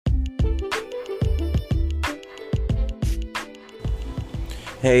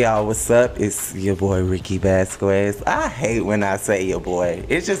Hey y'all, what's up? It's your boy Ricky Vasquez. I hate when I say your boy.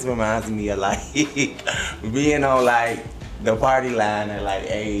 It just reminds me of like being on like the party line at like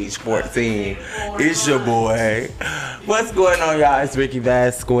age 14. It's your boy. What's going on, y'all? It's Ricky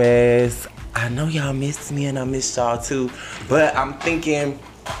Vasquez. I know y'all missed me and I missed y'all too, but I'm thinking,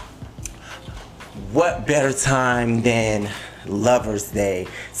 what better time than Lover's Day?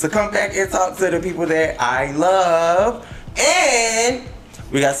 So come back and talk to the people that I love. And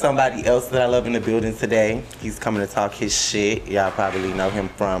we got somebody else that I love in the building today. He's coming to talk his shit. Y'all probably know him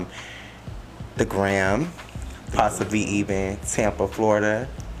from the gram, possibly even Tampa, Florida,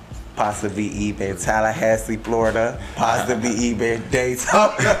 possibly even Tallahassee, Florida, possibly even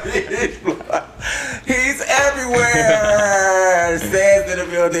Daytona, Florida. He's everywhere. Ced's in the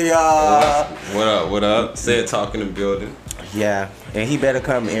building, y'all. What up? What up? Ced Talk in the building. Yeah, and he better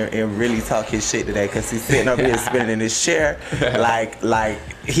come and really talk his shit today, because he's sitting up here spinning in his chair like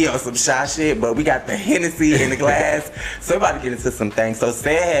he on some shy shit, but we got the Hennessy in the glass, so we're about to get into some things. So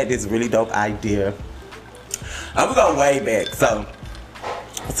Ced had this really dope idea. We go way back, so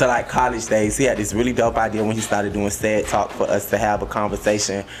to like college days. He had this really dope idea when he started doing Ced Talk for us to have a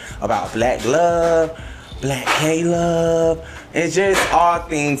conversation about black love, black gay love, and just all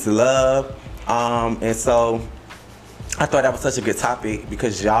things love. And so I thought that was such a good topic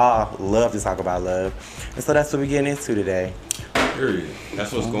because y'all love to talk about love. And so that's what we're getting into today. Period.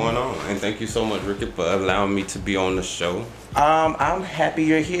 That's what's going on. And thank you so much, Ricky, for allowing me to be on the show. I'm happy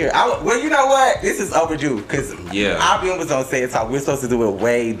you're here. Well, you know what? This is overdue because our being was on Ced Talk. We're supposed to do it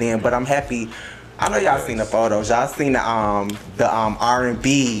way then, but I'm happy. I know y'all seen the photos. Y'all seen the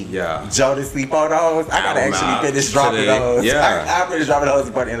R&B Jodeci photos. I gotta actually finish dropping those. Yeah, I finished dropping those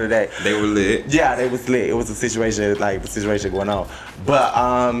before the end of the day. They were lit. Yeah, they was lit. It was a situation going on.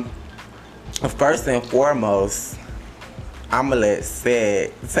 But first and foremost, I'm gonna let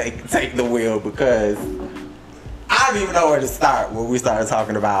Ced take the wheel because I don't even know where to start when we started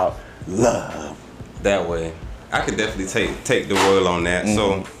talking about love. That way, I could definitely take the wheel on that.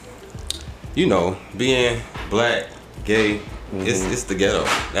 So, you know, being black, gay, it's the ghetto.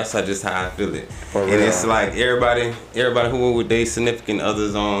 That's just how I feel it. And it's like everybody who with their significant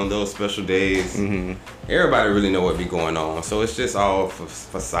others on those special days, everybody really know what be going on. So it's just all for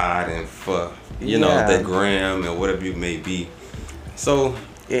facade and for, you know, the gram and whatever you may be. So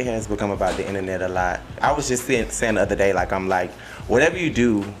it has become about the internet a lot. I was just saying the other day, I'm like, whatever you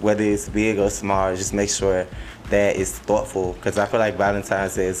do, whether it's big or small, just make sure that it's thoughtful, because I feel like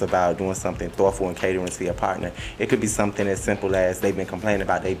Valentine's Day is about doing something thoughtful and catering to your partner. It could be something as simple as they've been complaining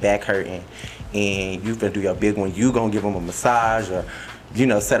about their back hurting, and you can do your big one. You gonna give them a massage, or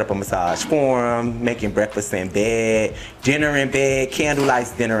set up a massage for them, making breakfast in bed, dinner in bed,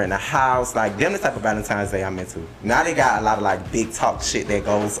 candlelight dinner in the house. Like, them the type of Valentine's Day I'm into. Now they got a lot of big talk shit that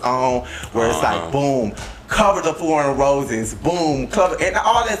goes on, where it's like, boom, cover the floor in roses, boom, cover, and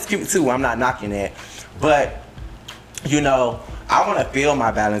all that's cute too. I'm not knocking that, but I want to feel my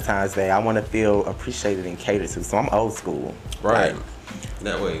Valentine's Day. I want to feel appreciated and catered to. So I'm old school. Right.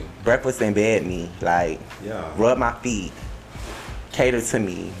 That way. Breakfast in bed me. Rub my feet. Cater to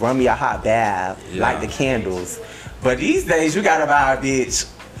me. Run me a hot bath. Light the candles. But these days, you got to buy a bitch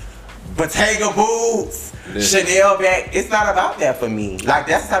Bottega boots, Chanel bag. It's not about that for me.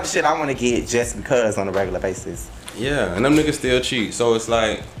 That's the type of shit I want to get just because on a regular basis. Yeah, and them niggas still cheat. So it's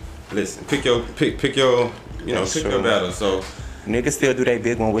like, listen, pick your battle. So niggas still do their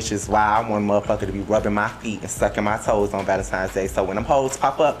big one, which is why I want a motherfucker to be rubbing my feet and sucking my toes on Valentine's Day. So when them hoes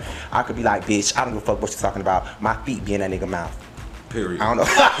pop up, I could be like, bitch, I don't give a fuck what you're talking about. My feet be in that nigga mouth. Period. I don't know.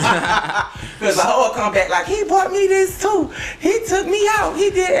 Because the hoe will come back like, he bought me this too. He took me out.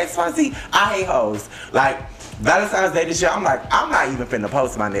 He did X, Y, Z. I hate hoes. Valentine's Day this year, I'm like, I'm not even finna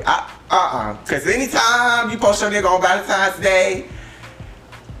post my nigga. Because anytime you post your nigga on Valentine's Day,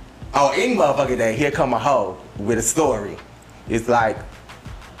 or any motherfucking day, here come a hoe with a story. It's like,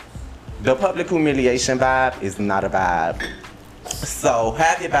 the public humiliation vibe is not a vibe. So,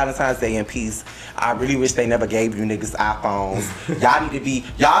 have your Valentine's Day in peace. I really wish they never gave you niggas iPhones. Y'all need to be,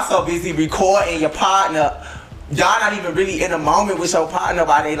 y'all so busy recording your partner. Y'all not even really in a moment with your partner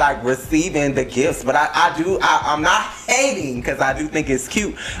while they receiving the gifts. But I'm not hating, because I do think it's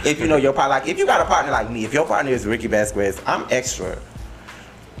cute if you know your partner. If you got a partner like me, if your partner is Ricky Vasquez, I'm extra.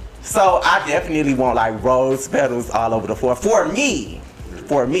 So I definitely want rose petals all over the floor. For me,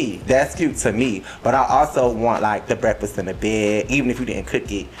 that's cute to me. But I also want the breakfast in the bed, even if you didn't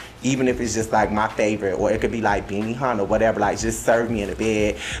cook it, even if it's just my favorite, or it could be Beanie Hunt or whatever, just serve me in the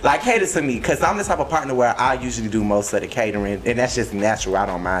bed. Cater to me, because I'm the type of partner where I usually do most of the catering, and that's just natural. I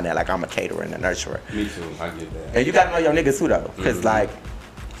don't mind that. I'm a caterer and a nurturer. Me too, I get that. And you gotta know your niggas too though, because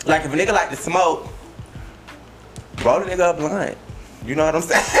Like if a nigga like to smoke, roll the nigga up blunt. You know what I'm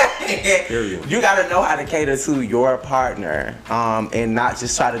saying? Period. You gotta know how to cater to your partner, and not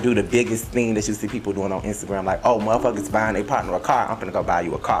just try to do the biggest thing that you see people doing on Instagram. Like, oh, motherfuckers buying their partner a car. I'm gonna go buy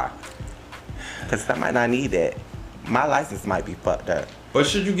you a car. Cause I might not need that. My license might be fucked up. But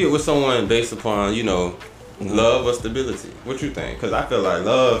should you get with someone based upon, you know, love or stability? What you think? Cause I feel like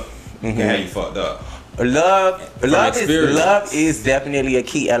love can have you fucked up. Love is definitely a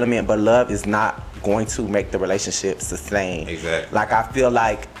key element, but love is not going to make the relationship sustain. Exactly. Like I feel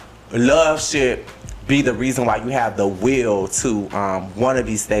like love should be the reason why you have the will to want to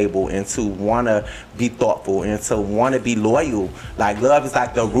be stable and to want to be thoughtful and to want to be loyal. Like love is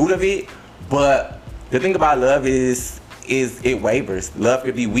like the root of it, but the thing about love is it wavers. Love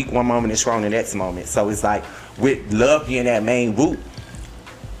could be weak one moment and strong the next moment. So it's like with love being that main root,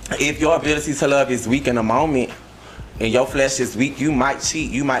 if your ability to love is weak in a moment and your flesh is weak, you might cheat,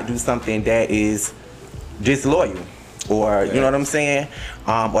 you might do something that is disloyal, or you know what I'm saying,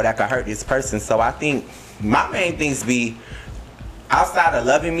 or that could hurt this person. So I think my main things be, outside of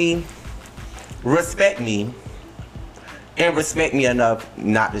loving me, respect me, and respect me enough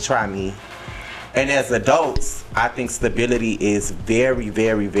not to try me. And as adults, I think stability is very,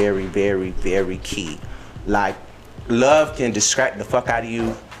 very, very, very, very key. Like, love can distract the fuck out of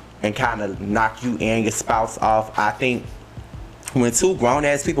you and kind of knock you and your spouse off. I think when two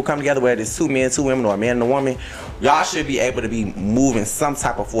grown-ass people come together, whether it's two men, two women, or a man and a woman, y'all should be able to be moving some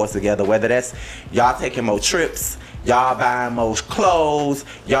type of force together, whether that's y'all taking more trips, y'all buying more clothes,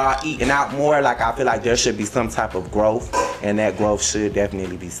 y'all eating out more. Like, I feel like there should be some type of growth, and that growth should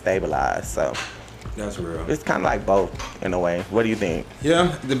definitely be stabilized. So that's real. it's kind of like both in a way. What do you think?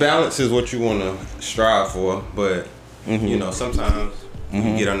 Yeah, the balance is what you want to strive for, but you know, sometimes we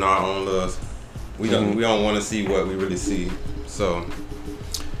get on our own loves. We don't want to see what we really see. So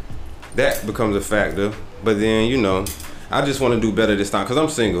that becomes a factor. But then, you know, I just want to do better this time because I'm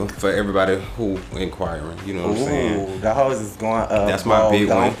single, for everybody who inquiring. You know what I'm saying? The hose is going up. That's my big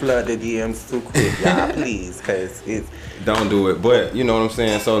one. Don't flood the DMs too quick, y'all, please, because it's... Don't do it. But, you know what I'm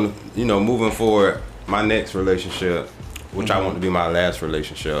saying? So, you know, moving forward, my next relationship, which I want to be my last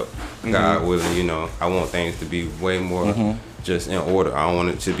relationship, God willing, you know, I want things to be way more just in order. I don't want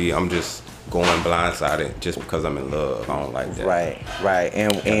it to be, I'm just going blindsided just because I'm in love. I don't like that. Right.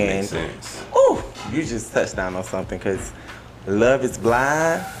 And makes sense. Ooh, you just touched down on something, because love is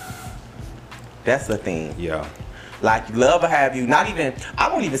blind. That's the thing. Yeah. Like, love will have you, not even, I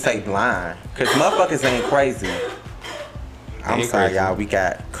won't even say blind, because motherfuckers ain't crazy. I'm sorry, y'all. We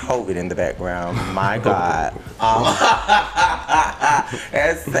got COVID in the background. My God.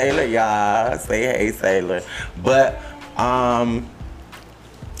 That's Sailor, y'all. Say hey, Sailor. But I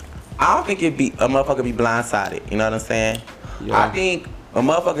don't think a motherfucker be blindsided. You know what I'm saying? Yeah. I think a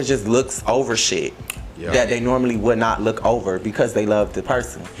motherfucker just looks over shit that they normally would not look over because they love the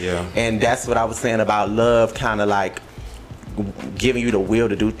person. Yeah. And that's what I was saying about love, kind of like giving you the will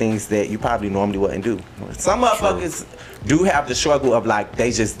to do things that you probably normally wouldn't do. Some motherfuckers do have the struggle of, like,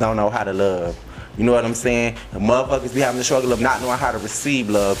 they just don't know how to love. You know what I'm saying? And motherfuckers be having the struggle of not knowing how to receive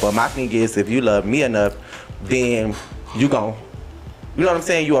love. But my thing is, if you love me enough, then you know what I'm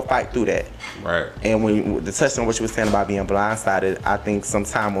saying? You'll fight through that. Right. And when the touch on what you were saying about being blindsided, I think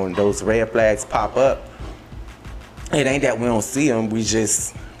sometime when those red flags pop up, it ain't that we don't see them, we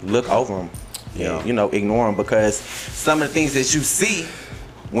just look over them. Yeah. And, you know, ignore them, because some of the things that you see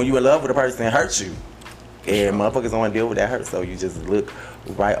when you in love with a person hurt you. And motherfuckers don't want to deal with that hurt, so you just look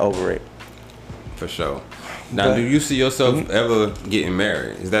right over it. For sure. Now, do you see yourself ever getting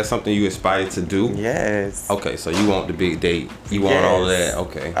married? Is that something you aspire to do? Yes. Okay, so you want the big date. You want all of that.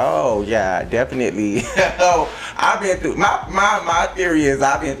 Okay. Oh, yeah, definitely. I've been through, my theory is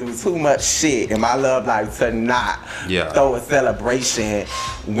I've been through too much shit in my love life to not throw a celebration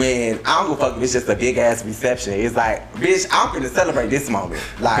when I don't give a fuck if it's just a big ass reception. It's like, bitch, I'm gonna celebrate this moment.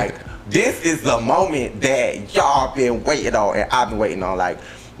 Like, this is the moment that y'all been waiting on and I've been waiting on. Like,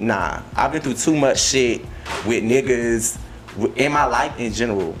 nah, I've been through too much shit with niggas in my life in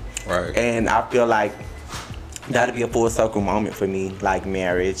general. Right. And I feel like that'll be a full circle moment for me, like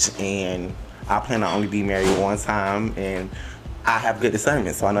marriage. And I plan to only be married one time, and I have good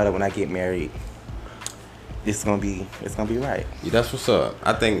discernment, so I know that when I get married, it's gonna be right. Yeah, that's what's up.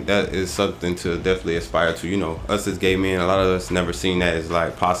 I think that is something to definitely aspire to. You know, us as gay men, a lot of us never seen that as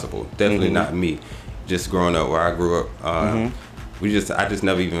like possible. Definitely not me. Just growing up where I grew up, I just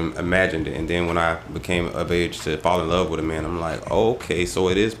never even imagined it. And then when I became of age to fall in love with a man, I'm like, oh, okay, so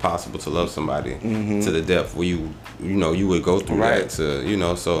it is possible to love somebody to the depth where you would go through that to, you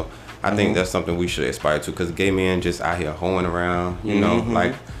know. So I think that's something we should aspire to, because gay men just out here hoeing around, you know,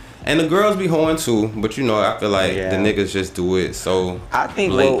 like, and the girls be hoeing too, but you know, I feel like the niggas just do it so I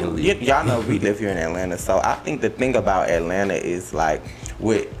think, blatantly. well, y'all know we live here in Atlanta, so I think the thing about Atlanta is like,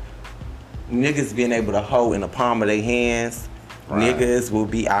 with niggas being able to hoe in the palm of their hands, niggas will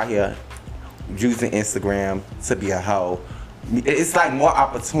be out here using Instagram to be a hoe. It's like more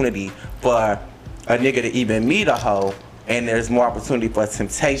opportunity for a nigga to even meet a hoe, and there's more opportunity for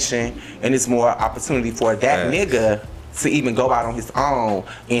temptation, and it's more opportunity for that nigga to even go out on his own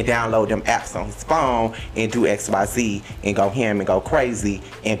and download them apps on his phone and do XYZ and go ham and go crazy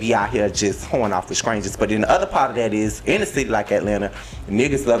and be out here just hoeing off the strangers. But then the other part of that is, in a city like Atlanta,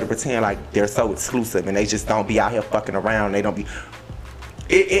 niggas love to pretend like they're so exclusive and they just don't be out here fucking around. They don't be.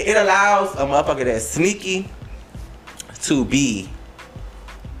 It allows a motherfucker that's sneaky to be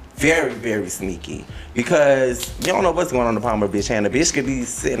very, very sneaky, because you don't know what's going on in the palm of a bitch hand. A bitch could be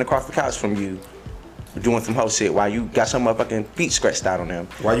sitting across the couch from you doing some whole shit while you got your motherfucking feet scratched out on them.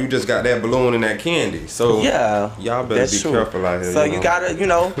 While you just got that balloon and that candy. So yeah, y'all better be careful out here. So you gotta, you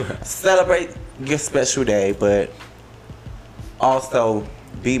know, celebrate your special day, but also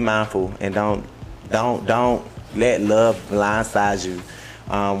be mindful and don't let love blindside you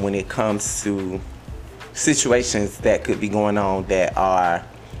when it comes to situations that could be going on that are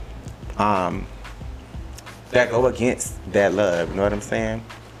that go against that love. You know what I'm saying?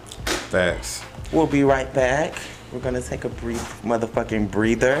 Facts. We'll be right back. We're gonna take a brief motherfucking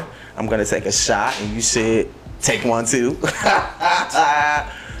breather. I'm gonna take a shot, and you should take one too.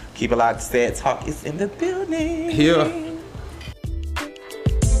 Keep it locked. Ced Talk is in the building. Here.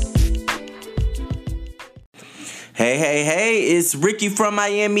 Hey, it's Ricky from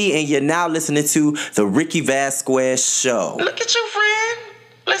Miami, and you're now listening to The Ricky Vasquez Show. Look at you, friend.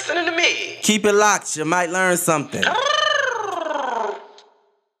 Listening to me. Keep it locked. You might learn something.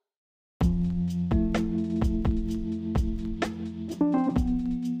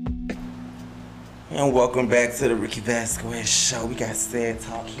 And welcome back to the Ricky Vasquez Show. We got Ced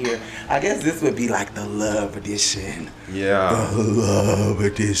Talk here. I guess this would be like the love edition. Yeah. The love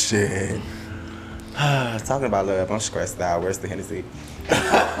edition. Talking about love, I'm stressed out. Where's the Hennessy?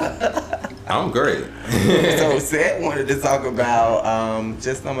 I'm great. So Ced wanted to talk about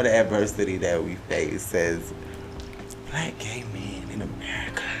just some of the adversity that we face as black gay men in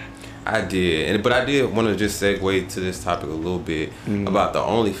America. I did, but I did want to just segue to this topic a little bit about the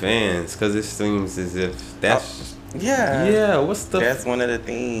OnlyFans, because it seems as if that's that's one of the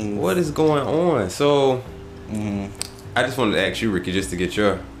things. What is going on? So I just wanted to ask you, Ricky, just to get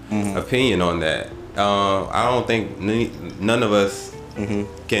your opinion on that. I don't think none of us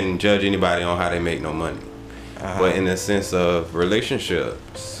can judge anybody on how they make no money, but in the sense of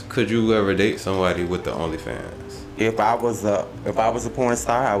relationships, could you ever date somebody with the OnlyFans? If I was a porn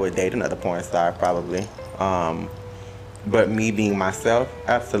star, I would date another porn star probably. But me being myself,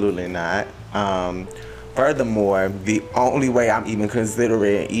 absolutely not. Furthermore, the only way I'm even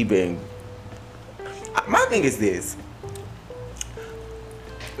considering my thing is this: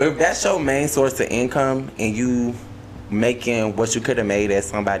 if that's your main source of income and you making what you could have made at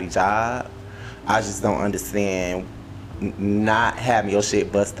somebody's job, I just don't understand not having your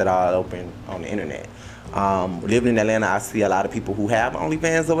shit busted all open on the internet. Living in Atlanta, I see a lot of people who have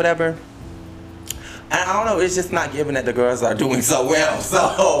OnlyFans or whatever, and I don't know, it's just not given that the girls are doing so well.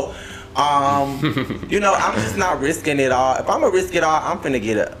 So, you know, I'm just not risking it all. If I'm gonna risk it all, I'm finna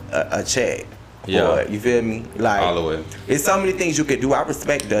get a check. Yeah, you feel me? Like, all the way. It's so many things you could do. I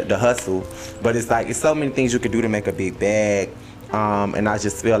respect the hustle, but it's like it's so many things you could do to make a big bag. And I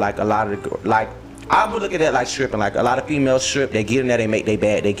just feel like a lot of I would look at that like stripping. Like a lot of females strip, they get in there, they make they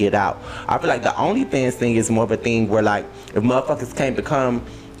bag, they get out. I feel like the OnlyFans thing is more of a thing where like if motherfuckers can't become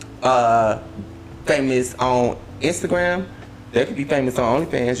famous on Instagram, they could be famous on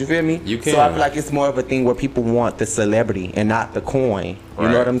OnlyFans. You feel me? You can. So I feel like it's more of a thing where people want the celebrity and not the coin. You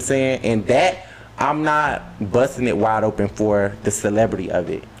know what I'm saying? And that I'm not busting it wide open for the celebrity of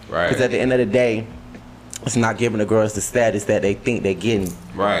it. Right. Because at the end of the day, it's not giving the girls the status that they think they're getting.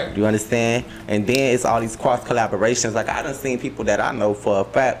 Right. You understand? And then it's all these cross collaborations. Like I done seen people that I know for a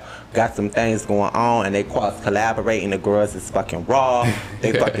fact got some things going on and they cross collaborate and the girls is fucking raw.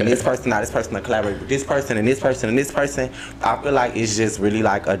 They fucking this person, now this person to collaborate with this person and this person and this person. I feel like it's just really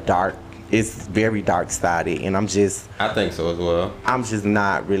like it's very dark-sided, and I think so as well. I'm just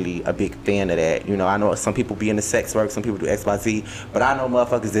not really a big fan of that. You know, I know some people be into sex work, some people do XYZ, but I know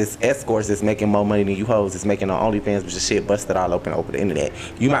motherfuckers that's escorts that's making more money than you hoes that's making on OnlyFans with your shit busted all open over the internet.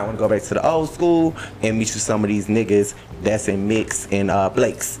 You might want to go back to the old school and meet you some of these niggas that's in Mix and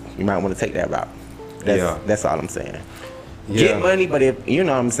Blake's. You might want to take that route. That's all I'm saying. get money, but if you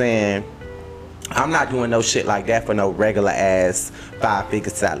know what I'm saying, I'm not doing no shit like that for no regular ass 5-figure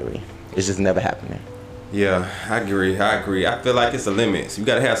salary. It's just never happening. Yeah, I agree. I feel like it's a limit. So you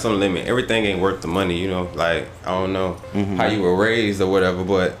gotta have some limit. Everything ain't worth the money, you know. Like, I don't know how you were raised or whatever,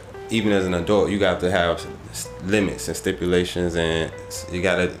 but even as an adult, you got to have limits and stipulations, and you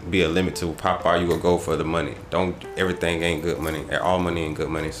gotta be a limit to how far you will go for the money. Everything ain't good money. All money ain't good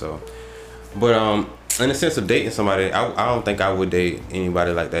money. So, but in the sense of dating somebody, I don't think I would date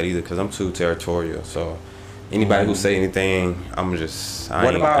anybody like that either, because I'm too territorial. So anybody who say anything, I'm just,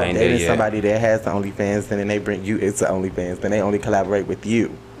 what about dating somebody that has the OnlyFans and then they bring you into OnlyFans and they only collaborate with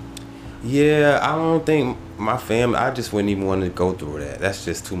you? Yeah, I don't think my family, I just wouldn't even want to go through that. That's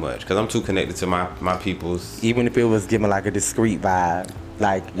just too much, because I'm too connected to my peoples. Even if it was giving like a discreet vibe,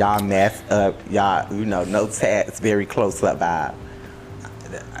 like y'all messed up, y'all, you know, no tats, very close up vibe.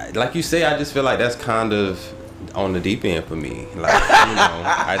 Like you say, I just feel like that's kind of on the deep end for me. Like, you know,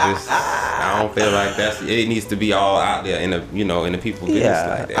 I don't feel like it needs to be all out there in the people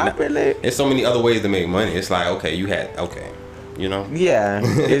business like that. There's so many other ways to make money. It's like, okay, you know? Yeah,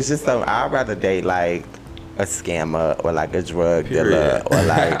 it's just I'd rather date like a scammer or like a drug dealer or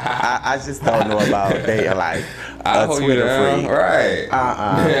like I just don't know about dating like a Twitter freak. Right.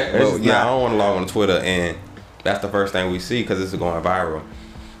 But yeah, I don't want to log on Twitter and that's the first thing we see because it's going viral.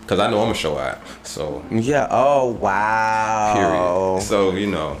 Because I know I'm going to show out. So. Yeah. Oh, wow. Period. So, you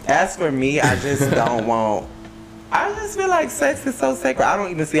know. As for me, I just don't want. I just feel like sex is so sacred. I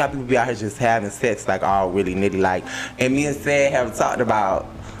don't even see how people be out here just having sex like all really nitty like. And me and Ced have talked about,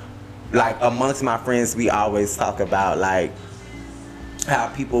 like amongst my friends, we always talk about like how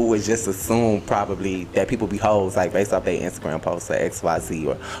people would just assume probably that people be hoes like based off their Instagram posts or XYZ,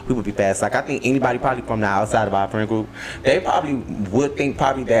 or people be fast. Like I think anybody probably from the outside of our friend group, they probably would think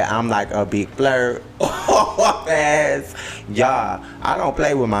probably that I'm like a big flirt or fast. Y'all, I don't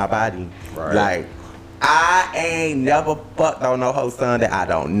play with my body. Right. Like I ain't never fucked on no hoe son that I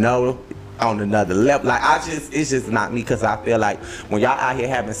don't know on another level. Like it's just not me, because I feel like when y'all out here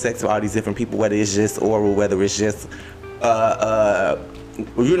having sex with all these different people, whether it's just oral, whether it's just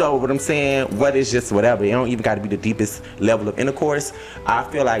you know what I'm saying, what is just whatever, it don't even got to be the deepest level of intercourse. I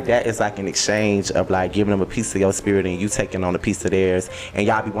feel like that is like an exchange of like giving them a piece of your spirit and you taking on a piece of theirs, and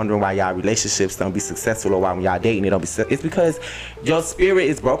y'all be wondering why y'all relationships don't be successful, or why when y'all dating it don't be it's because your spirit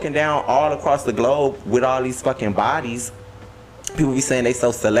is broken down all across the globe with all these fucking bodies. People be saying they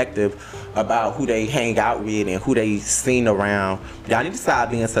so selective about who they hang out with and who they seen around. Y'all need to stop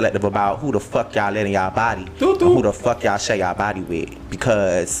being selective about who the fuck y'all let in y'all body and who the fuck y'all share y'all body with,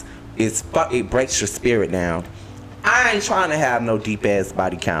 because it breaks your spirit down. I ain't trying to have no deep ass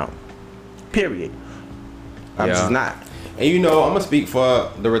body count. Period. I'm just not. And you know, I'm gonna speak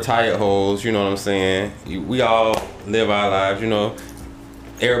for the retired hoes. You know what I'm saying? We all live our lives. You know.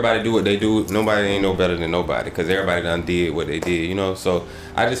 Everybody do what they do. Nobody ain't no better than nobody, because everybody done did what they did, you know. So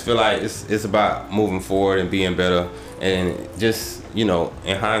I just feel like it's about moving forward and being better, and just, you know,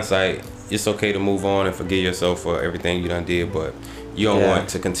 in hindsight, it's okay to move on and forgive yourself for everything you done did, but you don't want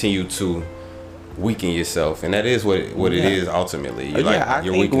to continue to weaken yourself, and that is what it is ultimately. I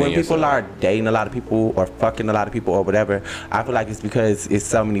think when people are dating a lot of people or fucking a lot of people or whatever, I feel like it's because it's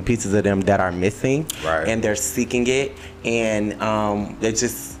so many pieces of them that are missing, and they're seeking it, and I'm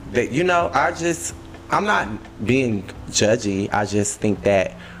not being judgy. I just think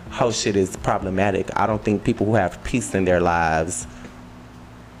that whole shit is problematic. I don't think people who have peace in their lives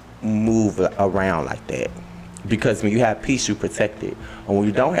move around like that. Because when you have peace, you protect it. And when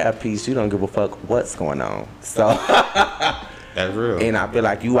you don't have peace, you don't give a fuck what's going on. So that's real. And I feel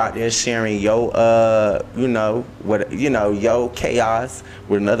like you out there sharing your your chaos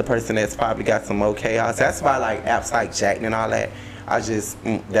with another person that's probably got some more chaos. That's why like apps like Jack and all that, I just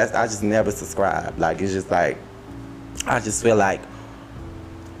never subscribe. Like it's just like I just feel like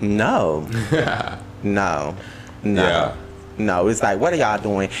no. Yeah. No, it's like, what are y'all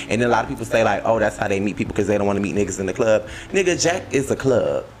doing? And then a lot of people say like, oh, that's how they meet people, because they don't want to meet niggas in the club. Nigga, Jack is a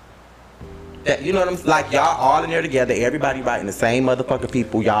club. That, you know what I'm saying? Like, y'all all in there together, everybody writing the same motherfucking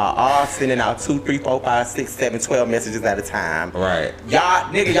people. Y'all all sending out 2, 3, 4, 5, 6, 7, 12 messages at a time. Right.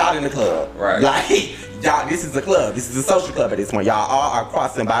 Y'all in the club. Right. Like, y'all, this is a club. This is a social club at this point. Y'all all are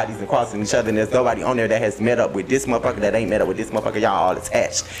crossing bodies and crossing each other, and there's nobody on there that has met up with this motherfucker that ain't met up with this motherfucker. Y'all all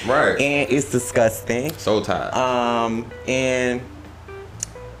attached. Right. And it's disgusting. So tired. And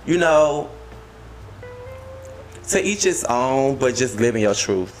you know, to each his own, but just living your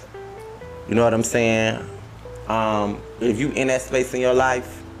truth. You know what I'm saying? If you in that space in your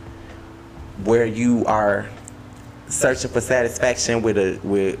life where you are searching for satisfaction with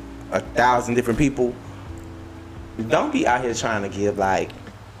 1,000 different people, don't be out here trying to give like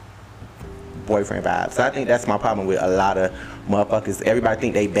boyfriend vibes. So I think that's my problem with a lot of motherfuckers. Everybody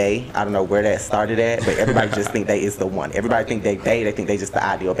think they bae. I don't know where that started at, but everybody just think they is the one. Everybody think they bae. They think they just the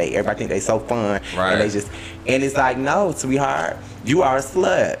ideal bae. Everybody think they so fun, right. And it's like, no, sweetheart, you are a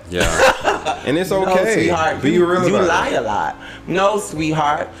slut. Yeah, and it's okay. No, sweetheart, be real. You lie a lot. No,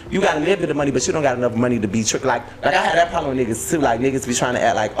 sweetheart, you got a little bit of money, but you don't got enough money to be tricked. Like I had that problem with niggas too. Like niggas be trying to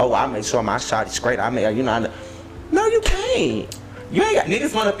act like, oh, I make sure my shot is straight. No, you can't. You ain't got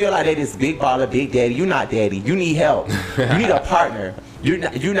niggas want to feel like they this big baller, big daddy. You not daddy. You need help. You need a partner.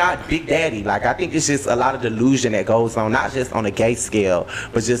 You're not big daddy. Like I think it's just a lot of delusion that goes on, not just on a gay scale,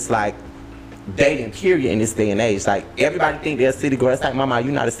 but just like dating period in this day and age. Like everybody think they're a city girl. It's like, mama,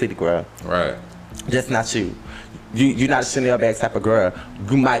 you're not a city girl. Right. That's not you. You're not a Chanel bag type of girl.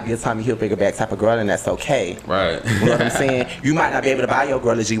 You might be a Tommy Hilfiger bag type of girl, and that's okay. Right. You know what I'm saying? You might not be able to buy your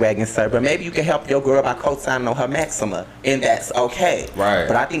girl a G-Wagon, sir, but maybe you can help your girl by co-signing on her Maxima, and that's okay. Right.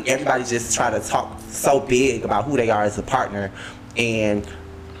 But I think everybody just try to talk so big about who they are as a partner, and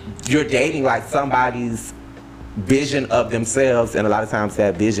you're dating like somebody's vision of themselves, and a lot of times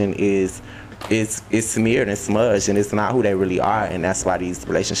that vision is smeared and smudged, and it's not who they really are, and that's why these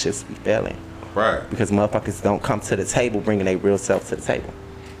relationships be failing. Right. Because motherfuckers don't come to the table bringing their real self to the table.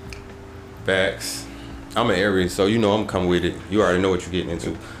 Facts. I'm an Aries, so you know I'm coming with it. You already know what you're getting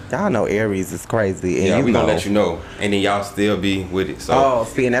into. Y'all know Aries is crazy. And yeah, we gonna let you know. And then y'all still be with it. So. Oh,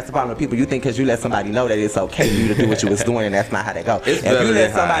 see, and that's the problem with people. You think because you let somebody know that it's okay for you to do what you was doing, and that's not how that goes. If you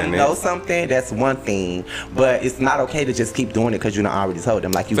let somebody know something, that's one thing. But it's not okay to just keep doing it because you done already told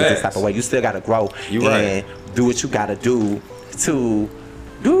them. Like you was this type of way. You still gotta grow and do what you gotta do to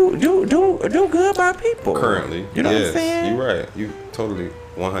do good by people. Currently. You know what I'm saying? You're right. You totally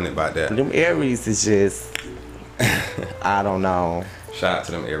 100 about that. Them Aries is just, I don't know. Shout out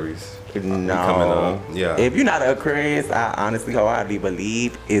to them Aries. No. Coming on. Yeah. If you're not an Aquarius, I honestly wholeheartedly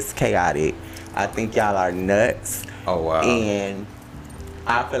believe it's chaotic. I think y'all are nuts. Oh, wow. And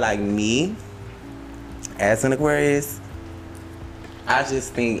I feel like me, as an Aquarius, I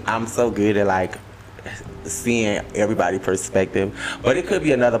just think I'm so good at like seeing everybody's perspective, but it could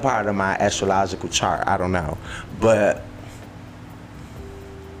be another part of my astrological chart. I don't know, but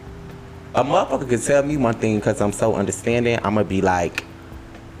a motherfucker could tell me one thing because I'm so understanding. I'm gonna be like,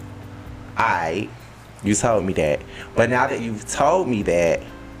 "Aight, you told me that," but now that you've told me that,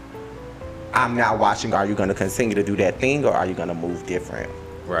 I'm now watching. Are you gonna continue to do that thing, or are you gonna move different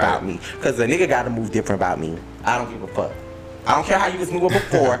about me? Because a nigga gotta move different about me. I don't give a fuck. I don't care how you was moving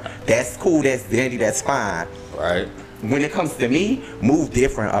before. That's cool, that's dandy, that's fine. Right. When it comes to me, move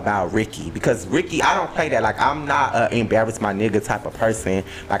different about Ricky. Because Ricky, I don't play that. Like, I'm not an embarrass my nigga type of person.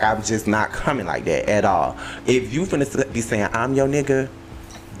 Like, I'm just not coming like that at all. If you finna be saying, I'm your nigga,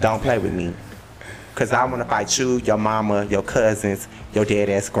 don't play with me. Because I want to fight you, your mama, your cousins, your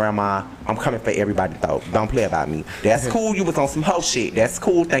dead-ass grandma. I'm coming for everybody, though. Don't play about me. That's cool. You was on some hoe shit. That's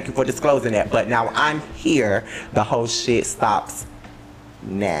cool. Thank you for disclosing that. But now I'm here. The whole shit stops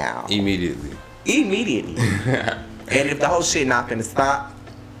now. Immediately. And if the whole shit not gonna stop,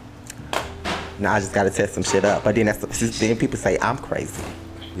 now I just gotta test some shit up. But then then people say I'm crazy.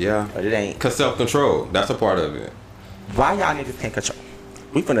 Yeah. But it ain't. Cause self-control. That's a part of it. Why y'all niggas can't control?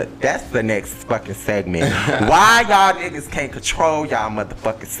 That's the next fucking segment. Why y'all niggas can't control y'all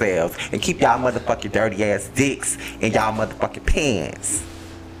motherfucking selves and keep y'all motherfucking dirty ass dicks in y'all motherfucking pants?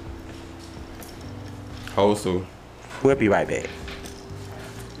 Wholesome. We'll be right back.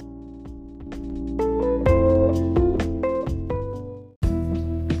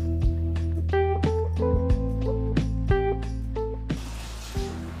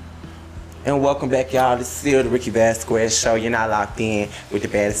 And welcome back, y'all. This is still the Ricky Vasquez Show. You're not locked in with the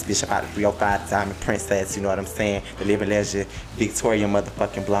baddest bitch about the 305 Diamond Princess. You know what I'm saying? The living legend, Victoria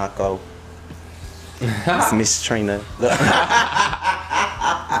motherfucking Blanco. It's Miss Trina.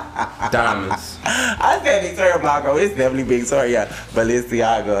 Diamonds. I said Victoria Blanco. It's definitely Victoria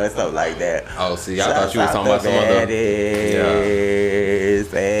Balenciaga or something like that. Oh, see, I thought you was talking about some other.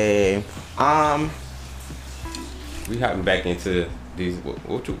 Yeah. We hopping back into these.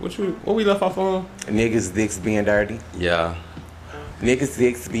 What we left off on? Niggas' dicks being dirty. Yeah. Niggas'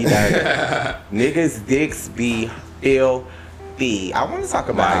 dicks be dirty. Niggas' dicks be filthy. I want to talk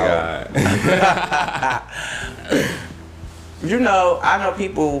about. My God. You know, I know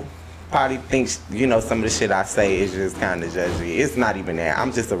people probably think, you know, some of the shit I say is just kind of judgy. It's not even that.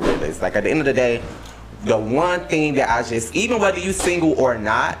 I'm just a realist. Like, at the end of the day, the one thing that I just, even whether you single or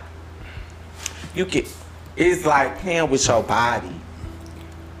not, it's like playing with your body.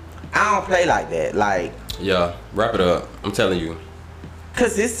 I don't play like that. Like, yeah, wrap it up. I'm telling you.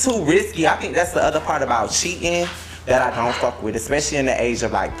 Cause it's too risky. I think that's the other part about cheating that I don't fuck with, especially in the age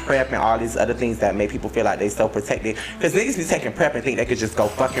of like PrEP and all these other things that make people feel like they so protected. Cause niggas be taking PrEP and think they could just go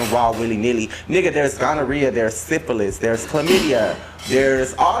fucking raw willy-nilly. Nigga, there's gonorrhea, there's syphilis, there's chlamydia,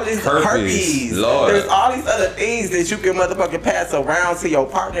 there's all these herpes. Lord. There's all these other things that you can motherfucking pass around to your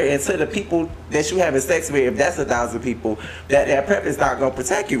partner and to the people that you having sex with. If that's 1,000 people, that PrEP is not gonna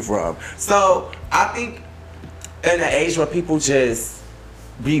protect you from. So I think in the age where people just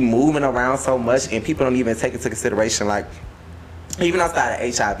be moving around so much and people don't even take into consideration, like, even outside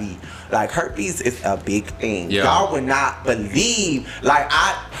of HIV, like, herpes is a big thing. Yeah. Y'all would not believe, like,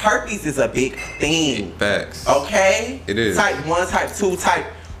 herpes is a big thing. Facts. Okay? It is. Type 1, type 2, type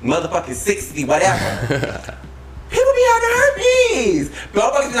motherfucking 60, whatever. People be having herpes.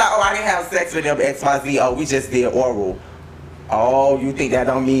 Motherfuckers be like, oh, I didn't have sex with them, XYZ, oh, we just did oral. Oh, you think that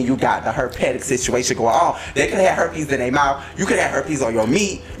don't mean you got the herpetic situation going on? They could have herpes in their mouth. You could have herpes on your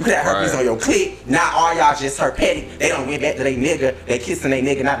meat. You could have herpes on your clit. Now all y'all just herpetic. They don't went back to their nigga. They kissing their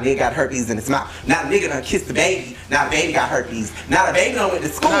nigga. Now the nigga got herpes in his mouth. Now the nigga done kissed the baby. Now the baby got herpes. Now the baby done went to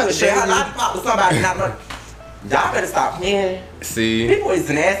school and shit. Her lollipop with somebody. Now y'all better stop playing. See? People is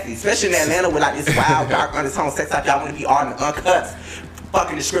nasty, especially in Atlanta with like this wild, dark, undertone sex life. Y'all want to be all in the uncuts.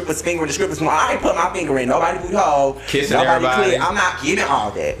 Fucking the strippers, fingering the strippers. I ain't put my finger in nobody booty hole. Kissing nobody everybody. I'm not giving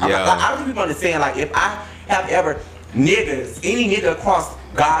all that. Yeah. I don't think people understand, like, if I have ever niggas, any nigga across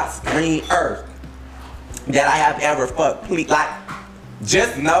God's green earth that I have ever fucked, please, like,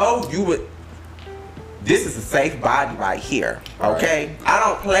 just know you would. This is a safe body right here, okay? Right. I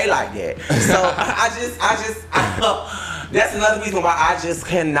don't play like that. So that's another reason why I just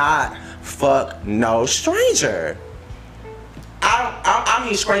cannot fuck no stranger. I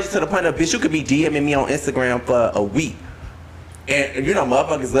mean stranger to the point of, bitch, you could be DMing me on Instagram for a week. And you know,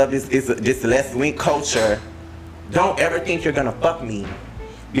 motherfuckers love this less wink culture. Don't ever think you're gonna fuck me.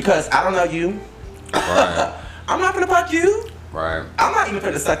 Because I don't know you. Right. I'm not gonna fuck you. Right. I'm not even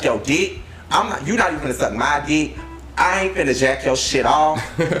gonna suck your dick. You're not even gonna suck my dick. I ain't finna jack your shit off.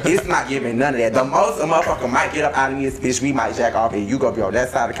 It's not giving none of that. The most a motherfucker might get up out of me is, bitch, we might jack off and you gonna be on that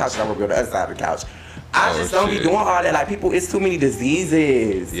side of the couch and I'm gonna be on the other side of the couch. I just don't be doing all that. Like, people, it's too many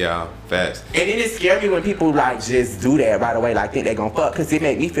diseases. Yeah, facts. And it is scary when people, like, just do that right away, like, think they gonna fuck. Because it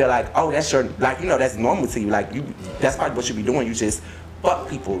make me feel like, oh, that's your, like, you know, that's normal to you. Like, that's probably what you be doing. You just fuck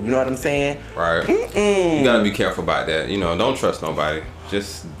people. You know what I'm saying? Right. You gotta be careful about that. You know, don't trust nobody.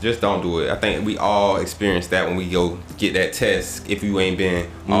 Just don't do it. I think we all experience that when we go get that test if you ain't been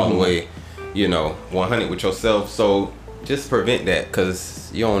all the way, you know, 100 with yourself. So just prevent that,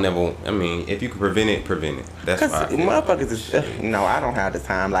 because you don't ever, I mean, if you can prevent it, prevent it. That's why. Motherfuckers is, no, I don't have the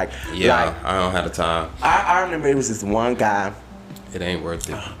time. Like, yeah, like, I don't have the time. I remember it was this one guy. It ain't worth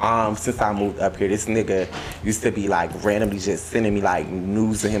it. Since I moved up here, this nigga used to be like randomly just sending me like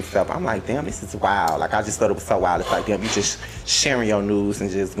news of himself. I'm like, damn, this is wild. Like, I just thought it was so wild. It's like, damn, you just sharing your news and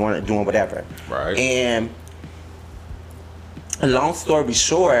just going doing whatever. Right. And long story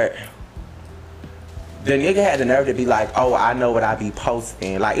short, the nigga had the nerve to be like, oh, I know what I be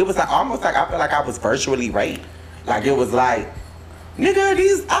posting. Like, it was like almost like I feel like I was virtually raped. Like, it was like,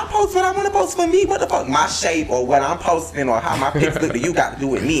 nigga, I post what I want to post for me. What the fuck? My shape or what I'm posting or how my pics look that you got to do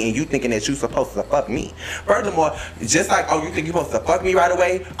with me, and you thinking that you supposed to fuck me. Furthermore, just like, oh, you think you supposed to fuck me right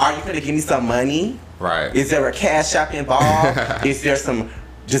away? Are you gonna give me some money? Right. Is there a cash app involved? Is there some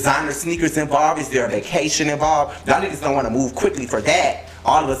designer sneakers involved? Is there a vacation involved? Y'all niggas don't want to move quickly for that.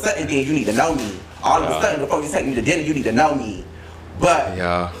 All of a sudden, then you need to know me. All of a sudden, before you take me to dinner, you need to know me. But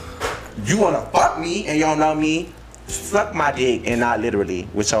you want to fuck me and you don't know me? Suck my dick, and not literally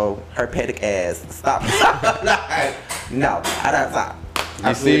with your herpetic ass. Stop. No, I don't stop.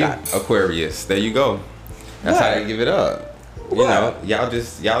 You see, Aquarius. There you go. That's how they give it up. You know,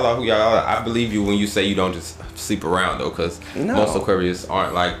 y'all are who y'all are. I believe you when you say you don't just sleep around though, because most Aquarius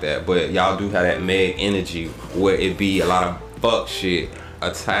aren't like that. But y'all do have that Meg energy where it be a lot of fuck shit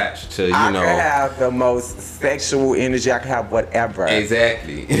attached to, you know. I can have the most sexual energy. I can have whatever.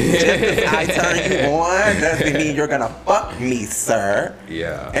 Exactly. Just because I turn you on doesn't mean you're gonna fuck me, sir.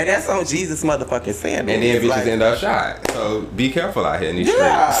 Yeah. And that's on Jesus motherfucking saying. And then bitches like, end up shot. So be careful out here in these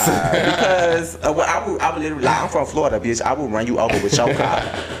streets. Because I would literally, like, I'm from Florida, bitch. I will run you over with your car.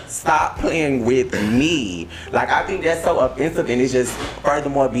 Stop playing with me. Like, I think that's so offensive, and it's just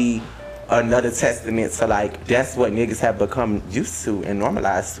furthermore be another testament to, like, that's what niggas have become used to and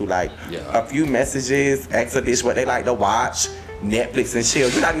normalized to. Like, a few messages, ask a bitch what they like to watch, Netflix and chill.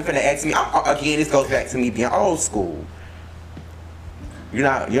 You're not even finna ask me. Again, this goes back to me being old school. You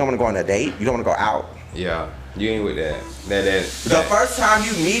don't want to go on a date. You don't want to go out. Yeah, you ain't with that. The first time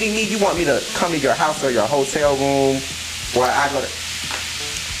you meeting me, you want me to come to your house or your hotel room, where I go to.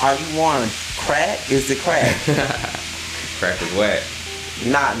 Are you on crack? Is it crack? Crack is whack.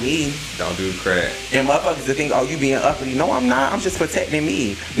 Not me. Don't do crack. And motherfuckers to think, oh, you being uppity. No, I'm not. I'm just protecting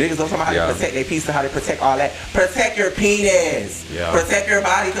me. Niggas don't talk about how they protect their piece and how they protect all that. Protect your penis. Yeah. Protect your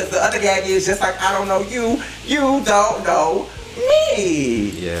body, because the other gag is just like, I don't know you. You don't know me.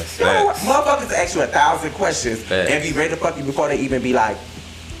 Yes. You know, motherfuckers ask you 1,000 questions and be ready to fuck you before they even be like,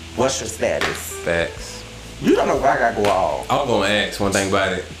 what's your status? Facts. You don't know what I got going on. I'm gonna ask one thing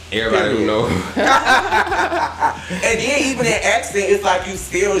about it. Everybody will know. And then even in accent, it's like you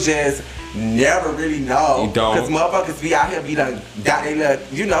still just never really know. You don't. Because motherfuckers be out here be done got they look,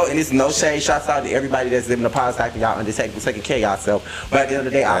 you know, and it's no shade. Shouts out to everybody that's living the positive life and y'all undetectable, taking care of yourself. But at the end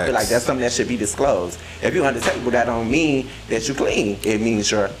of the day, I feel like that's something that should be disclosed. If you're undetectable, that don't mean that you clean. It means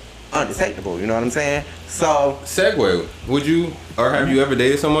you're undetectable. You know what I'm saying? So segue. Would you or have you ever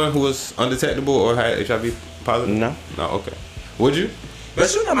dated someone who was undetectable or had HIV positive? No. No. Okay. Would you?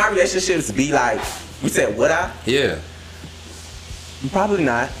 But you know, my relationships be like, you said, would I? Yeah. Probably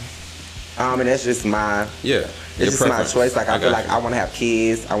not. And that's just my it's just my choice. Like I feel like I want to have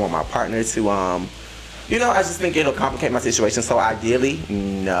kids. I want my partner to you know, I just think it'll complicate my situation. So ideally,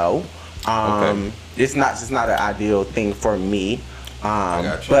 no. It's just not an ideal thing for me.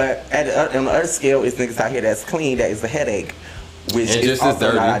 But on the other scale, it's niggas out here that's clean, that is a headache, which is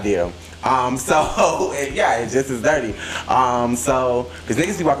also not ideal. So yeah, it's just as dirty. So because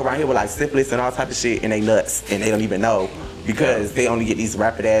niggas be walking around here with like syphilis and all type of shit, and they nuts, and they don't even know because they only get these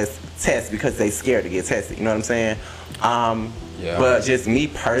rapid ass tests because they scared to get tested. You know what I'm saying? But just me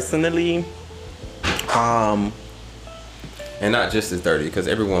personally, and not just as dirty, because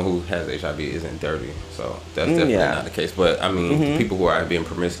everyone who has HIV isn't dirty, so that's definitely not the case. But I mean, people who are being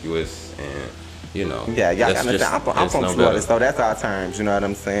promiscuous and you know, y'all got understand. I'm from Florida, so that's our terms. You know what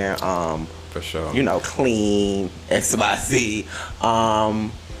I'm saying? For sure. You know, clean, XYZ.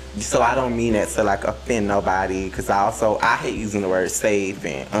 So I don't mean that to like offend nobody, because I hate using the word safe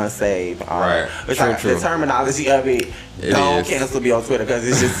and unsafe. Right. It's true, like the terminology of it don't cancel me on Twitter, because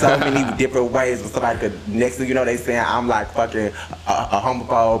it's just so many different ways. But somebody could, next thing you know, they saying I'm like fucking a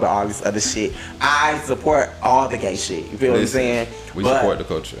homophobe and all this other shit. I support all the gay shit. You feel what I'm saying? We support the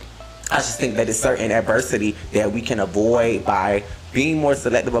culture. I just think that it's certain adversity that we can avoid by being more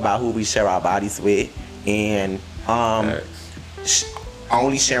selective about who we share our bodies with, and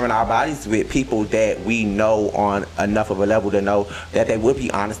only sharing our bodies with people that we know on enough of a level to know that they would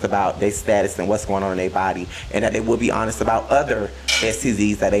be honest about their status and what's going on in their body, and that they would be honest about other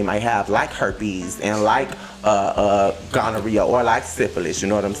STDs that they might have, like herpes and like gonorrhea or like syphilis. You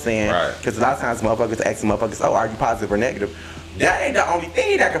know what I'm saying? Right. Because a lot of times motherfuckers ask motherfuckers, oh, are you positive or negative? That ain't the only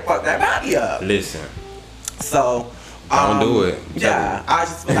thing that can fuck that body up. Listen. So don't do it. Yeah, I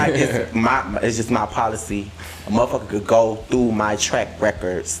just feel like it's just my policy. A motherfucker could go through my track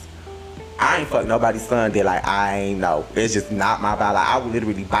records. I ain't fuck nobody's son that like I ain't know. It's just not my body. Like, I would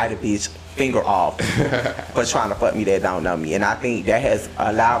literally bite a bitch finger off for trying to fuck me that don't know me. And I think that has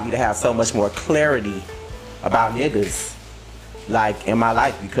allowed me to have so much more clarity about niggas, like in my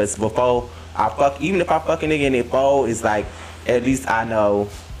life, because before I fuck, even if I fuck a nigga and it fold, it's like at least I know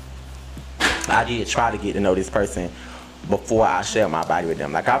I did try to get to know this person before I share my body with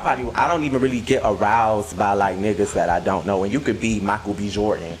them. Like I don't even really get aroused by like niggas that I don't know. And you could be Michael B.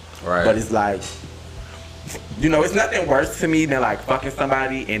 Jordan, right? But it's like, you know, it's nothing worse to me than like fucking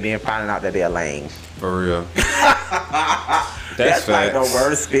somebody and then finding out that they're lame. For real. That's like the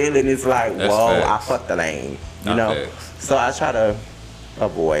worst feeling. It's like, whoa, I fucked the lame. You know? So I try to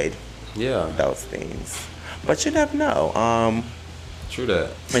avoid those things. But you never know. True that.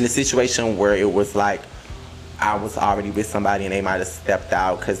 In a situation where it was like I was already with somebody and they might have stepped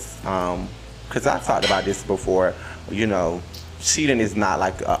out, because I talked about this before. You know, cheating is not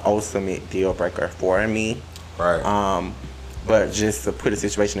like an ultimate deal breaker for me. Right. But just to put a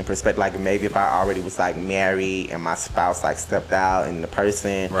situation in perspective, like maybe if I already was like married and my spouse like stepped out and the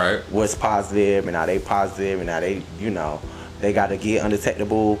person was positive and now they positive and now they, you know, they got to get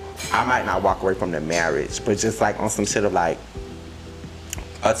undetectable, I might not walk away from the marriage. But just like on some shit of like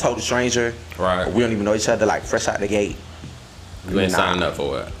a total stranger, right? We don't even know each other, like fresh out the gate. You ain't signing up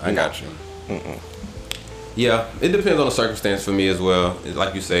for it. I got you. Yeah, it depends on the circumstance for me as well.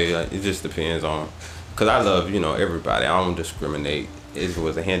 Like you say, it just depends on. Cause I love, you know, everybody. I don't discriminate. If it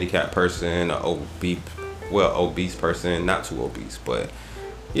was a handicapped person, an obese person, not too obese, but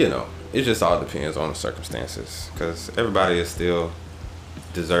you know, it just all depends on the circumstances. Cause everybody is still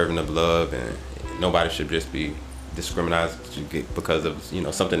deserving of love, and nobody should just be discriminated because of, you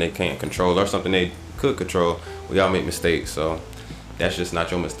know, something they can't control or something they could control. We all make mistakes, so that's just not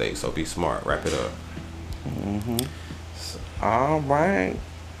your mistake. So be smart. Wrap it up. All right.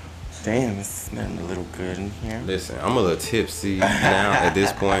 Damn, it's smelling a little good in here. Listen, I'm a little tipsy now at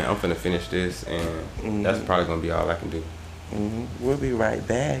this point. I'm finna finish this, and that's probably gonna be all I can do. We'll be right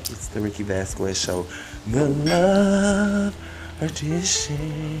back. It's the Ricky Vasquez Show, the Love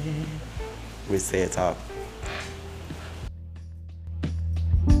Edition with Ced Talk.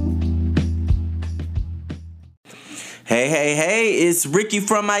 Hey, it's Ricky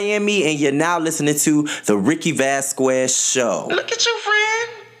from Miami, and you're now listening to the Ricky Vasquez Show. Look at you, friend.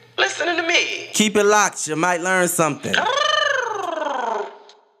 Listening to me. Keep it locked. You might learn something.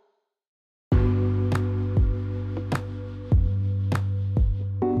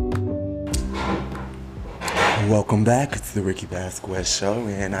 Welcome back. It's the Ricky Vasquez Show,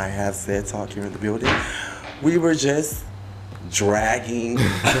 and I have Ced Talk here in the building. We were just dragging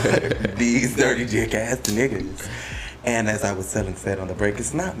these dirty dick ass niggas. And as I was telling Ced on the break,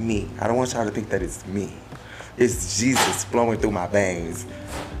 it's not me. I don't want y'all to think that it's me. It's Jesus flowing through my veins.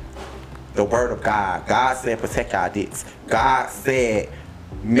 The word of God. God said protect our dicks. God said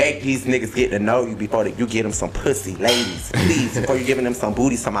make these niggas get to know you before you get them some pussy. Ladies, please, before you giving them some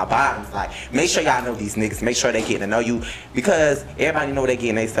booties to my bottoms. Like, make sure y'all know these niggas. Make sure they get to know you. Because everybody know what they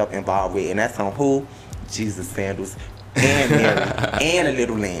getting themselves involved with. And that's on who? Jesus sandals and Mary and a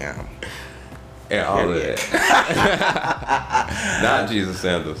little lamb. And all of that. Not Jesus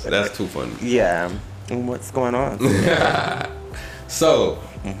sandals. That's too funny. Yeah. And what's going on? So,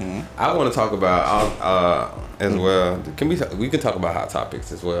 I want to talk about as well. We can talk about hot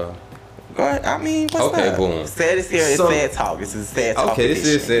topics as well. Go ahead. I mean, what's okay, up? boom. Ced is here. It's Ced Talk. This is Ced Talk. Okay, this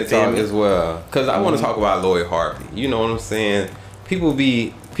is Ced Talk as well. Because I want to talk about Lori Harvey. You know what I'm saying? People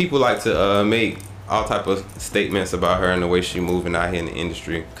like to make all type of statements about her and the way she moving out here in the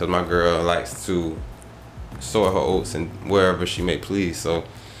industry. Because my girl likes to sow her oats and wherever she may please. So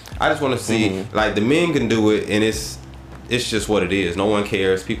I just want to see, like, the men can do it, and it's just what it is. No one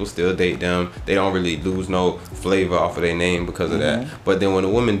cares. People still date them. They don't really lose no flavor off of their name because of that. But then when a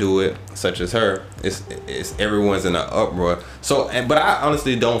woman do it, such as her, it's everyone's in an uproar. So, but I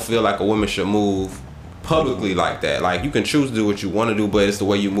honestly don't feel like a woman should move publicly like that. Like, you can choose to do what you want to do, but it's the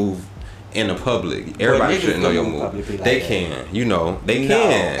way you move in the public. Everybody shouldn't know your move. Like they can, you know, they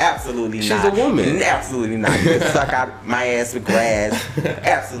can. Absolutely She's not. She's a woman. Absolutely not. You can suck out my ass with grass.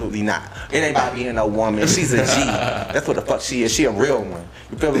 Absolutely not. It ain't about being a woman. She's a G. That's what the fuck she is. She a real one.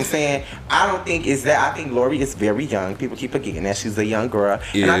 You feel what I'm saying? I don't think it's that. I think Lori is very young. People keep forgetting that she's a young girl.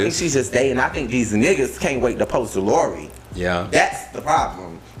 And I think she's just dating. I think these niggas can't wait to post to Lori. Yeah. That's the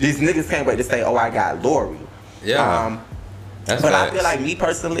problem. These niggas can't wait to say, oh, I got Lori. Yeah. But facts. I feel like me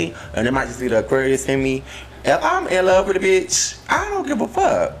personally, and it might just be the Aquarius in me, if I'm in love with a bitch, I don't give a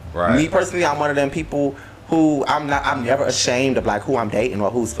fuck. Right. Me personally, I'm one of them people who I'm never ashamed of like who I'm dating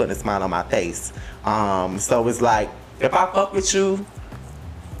or who's putting a smile on my face. So it's like, if I fuck with you,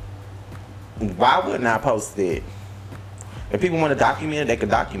 why wouldn't I post it? If people want to document it, they can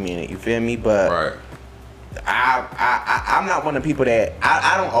document it. You feel me? But right. I'm not one of the people that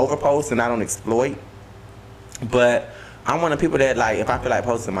I don't overpost and I don't exploit. But I'm one of the people that, like, if I feel like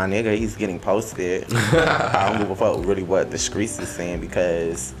posting my nigga, he's getting posted. I don't give a fuck really what the streets is saying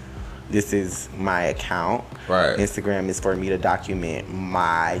because this is my account. Right. Instagram is for me to document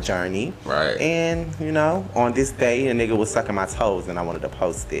my journey. Right. And, you know, on this day, a nigga was sucking my toes and I wanted to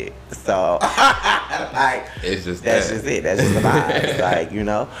post it. So, like, it's just that's just it. That's just the vibe. Like, you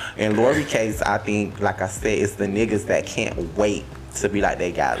know. In Lori's case, I think, like I said, it's the niggas that can't wait to be like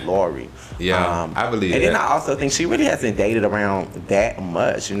they got Lori. Yeah, I believe and that. then I also think she really hasn't dated around that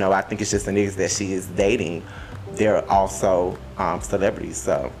much. You know, I think it's just the niggas that she is dating. They're also celebrities,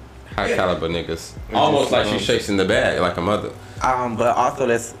 so. High caliber niggas. Almost like she's chasing the bag like a mother. But also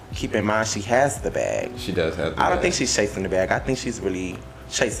let's keep in mind she has the bag. She does have the bag. I don't think she's chasing the bag. I think she's really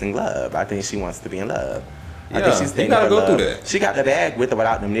chasing love. I think she wants to be in love. Yeah, I think she's you gotta go love. through that. She got the bag with or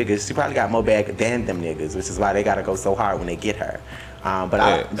without them niggas. She probably got more bag than them niggas, which is why they gotta go so hard when they get her. But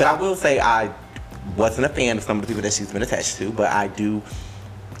I will say I wasn't a fan of some of the people that she's been attached to, but I do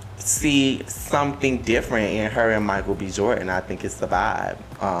see something different in her and Michael B. Jordan. I think it's the vibe,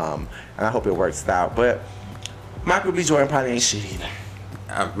 and I hope it works out. But Michael B. Jordan probably ain't shit either.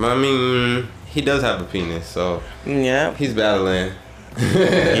 I mean, he does have a penis, so yeah, he's battling.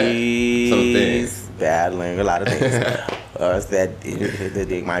 He's battling a lot of things. That the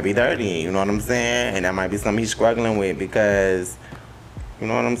dick might be dirty, you know what I'm saying? And that might be something he's struggling with because, you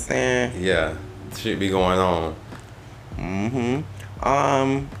know what I'm saying? Yeah, shit be going on.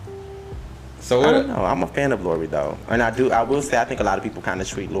 So what? I don't know. I'm a fan of Lori though, and I will say I think a lot of people kind of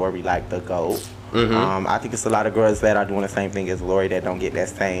treat Lori like the GOAT. I think it's a lot of girls that are doing the same thing as Lori that don't get that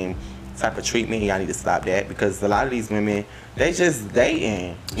same type of treatment. Y'all need to stop that because a lot of these women, they just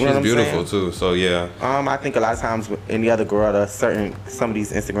dating. She's beautiful too, so yeah. I think a lot of times any other girl, some of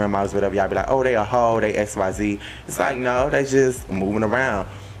these Instagram models, whatever, y'all be like, oh, they a hoe, they XYZ. It's like, no, they just moving around.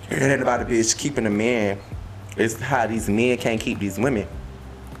 It ain't about a bitch keeping a man. It's how these men can't keep these women.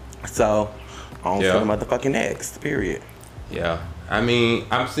 So, on for the motherfucking ex, period. Yeah. I mean,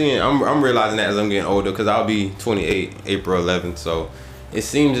 I'm realizing that as I'm getting older, because I'll be 28 April 11th, so it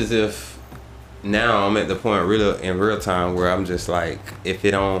seems as if now I'm at the point in real time where I'm just like, if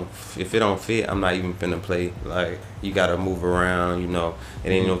it don't fit, I'm not even finna play. Like, you gotta move around, you know. It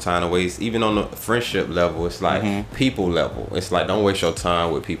ain't no time to waste. Even on the friendship level, it's like people level. It's like, don't waste your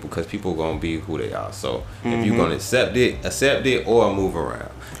time with people because people gonna be who they are. So if you're gonna accept it or move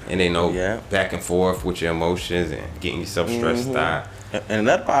around. And they know back and forth with your emotions and getting yourself stressed out. And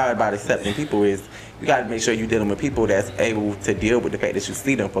another part about accepting people is you got to make sure you're dealing with people that's able to deal with the fact that you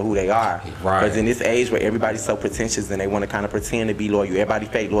see them for who they are. Right. Because in this age where everybody's so pretentious and they want to kind of pretend to be loyal, everybody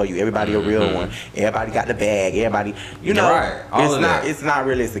fake loyal, everybody a real one, everybody got the bag, everybody, you know, it's not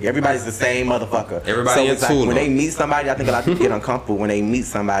realistic. Everybody's the same motherfucker. Everybody so it's like when they meet somebody, I think a lot of people get uncomfortable when they meet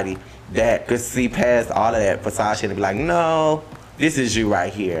somebody that could see past all of that facade shit and be like, no, this is you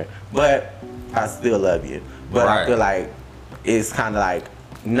right here, but I still love you. But I feel like it's kind of like,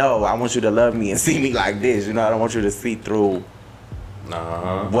 no, I want you to love me and see me like this. You know, I don't want you to see through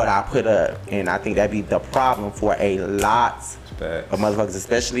what I put up. And I think that'd be the problem for a lot of motherfuckers,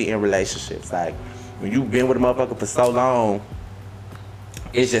 especially in relationships. Like, when you've been with a motherfucker for so long,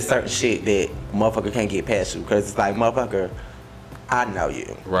 it's just certain shit that motherfucker can't get past you. Because it's like, motherfucker, I know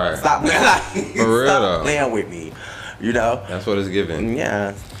you. Right. Stop playing with me. You know? That's what it's giving.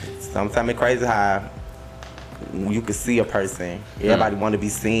 Yeah. Sometimes it's crazy how you can see a person. Everybody want to be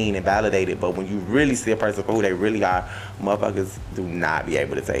seen and validated, but when you really see a person for who they really are, motherfuckers do not be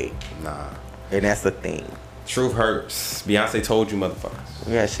able to take. Nah. And that's the thing. Truth hurts. Beyonce told you motherfuckers.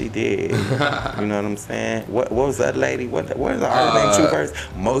 Yeah, she did. You know what I'm saying? What was that lady? What is the artist name? Truth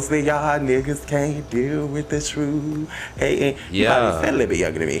hurts. Mostly y'all niggas can't deal with the truth. Hey, he probably a little bit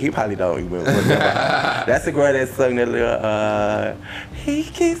younger than me. He probably don't even remember. That's the girl that sung that little, he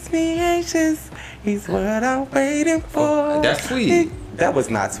keeps me anxious. He's what I'm waiting for. Oh, that's Tweet. That was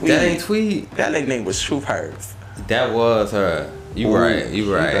not Tweet. That ain't Tweet. That lady name was Truth Hurts. That was her. You right.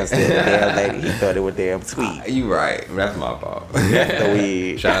 You right. He damn lady. He thought it was damn Tweet. You right. That's my fault. That's the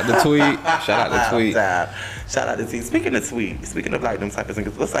weed. Shout out to Tweet. Shout out to Tweet. Shout out to Tweet. Speaking of Tweet, speaking of like them type of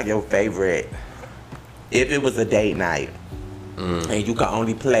things, what's like your favorite? If it was a date night and you could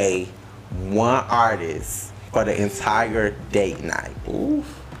only play one artist for the entire date night,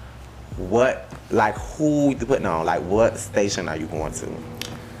 what? Like, who you putting on? Like, what station are you going to?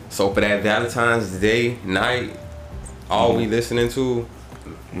 So for that Valentine's Day night, all we listening to,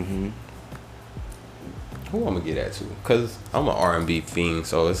 who I'm gonna get at to? Cause I'm an R&B fiend,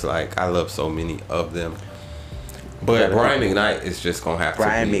 so it's like I love so many of them. But Brian McKnight is just gonna have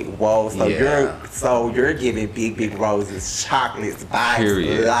Brian to be. So you're giving big roses, chocolates,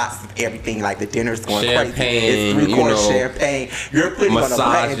 vibes, lots of everything. Like the dinner's going crazy. It's 3/4 champagne. You're putting on a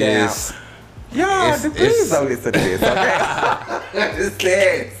button down. Y'all, please don't listen to this, okay? I just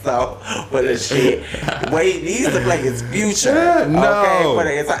said so for the shit. What he needs to play is Future. No.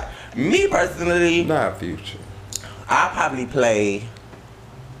 Okay? Me personally, not Future. I'll probably play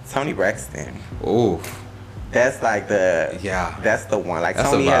Tony Braxton. Ooh. That's like that's the one. Like, that's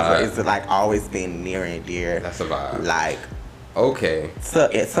Tony has like always been near and dear. That's a vibe. Like, okay.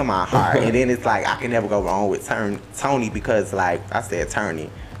 To my heart. And then it's like I can never go wrong with Tony because, like I said, Tony.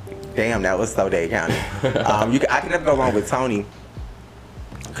 Damn, that was so Dade County. I can never go wrong with Tony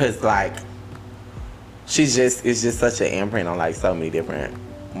because, like, it's just such an imprint on like so many different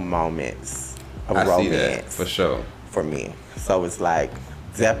moments of romance. See that, for sure. For me, so it's like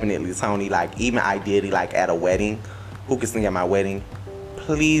definitely Tony. Like, even ideally, like at a wedding, who can sing at my wedding?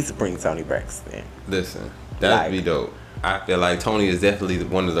 Please bring Tony Braxton. Listen, that'd be dope. I feel like Tony is definitely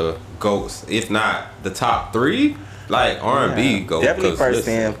one of the GOATs, if not the top 3, like R&B GOAT. Definitely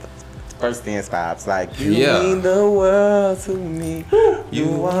first dance vibes. Like, you mean the world to me.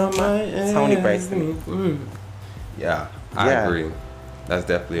 You are my Tony Braxton. Yeah, I agree. That's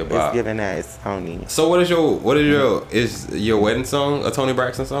definitely a vibe. It's given that it's Tony. So what is your wedding song a Tony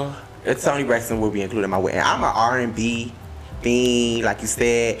Braxton song? Tony Braxton will be included in my wedding. I'm an R&B fiend, like you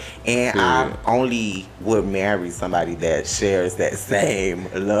said, and I only would marry somebody that shares that same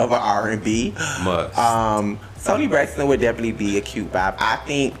love of R&B. Must. Tony Braxton would definitely be a cute vibe. I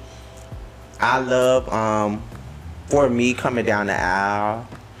think I love, for me, coming down the aisle,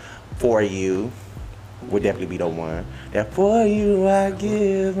 For You. would definitely be the one. That for you I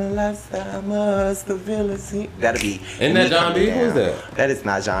give a lifetime of stability. That'll be. Isn't that John B? Who's that? That is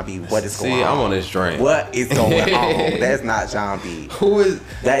not John B. What is going on? See, I'm on this train. What is going on? That's not John B. Who is?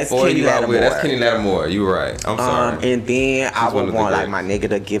 That is Kenny Lattimore. That's Kenny Lattimore. You were right. I'm sorry. And then I would want like my nigga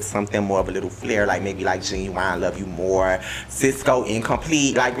to give something more of a little flair, like maybe like Genuine, Love You More, Cisco,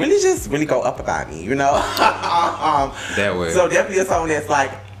 Incomplete, like really go up about me, you know? That way. So definitely a song that's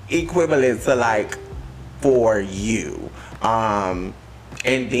like equivalent to like For You. And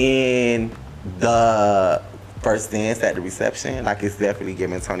then the first dance at the reception, like it's definitely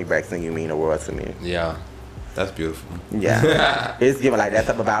giving Toni Braxton You Mean the World to Me. Yeah. That's beautiful. Yeah. It's giving like that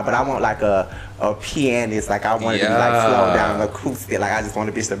type of vibe, but I want like a pianist, like I want it to be like slow down, acoustic, like I just want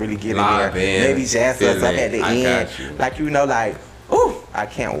a bitch to really get in there. Maybe jazz us up at the end. Like, you know, like, ooh, I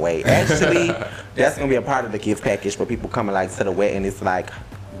can't wait. Actually, that's gonna be a part of the gift package for people coming like to the wedding. It's like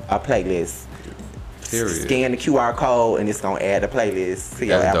a playlist. Period. Scan the QR code and it's gonna add the playlist to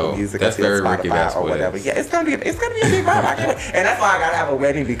your Apple Music or to your Spotify or whatever. Yeah, it's gonna be a big vibe. I can't wait. And that's why I gotta have a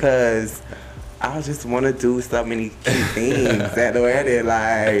wedding, because I just want to do so many key things at the wedding.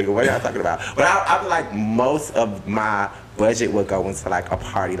 Like, what are y'all talking about? But I feel like most of my budget would go into like a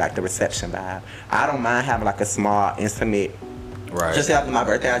party, like the reception vibe. I don't mind having like a small, intimate. Right. Just after my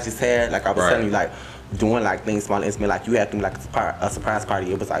birthday, I just had, like I was telling you, like doing like things small, intimate. Like you had to do like a surprise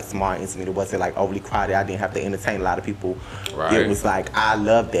party. It was like small, intimate. It wasn't like overly crowded. I didn't have to entertain a lot of people. Right. It was like, I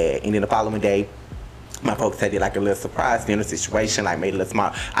loved that. And then the following day, my folks had like a little surprise dinner situation, like made it a little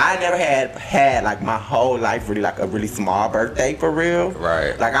small. I never had like my whole life really like a really small birthday for real.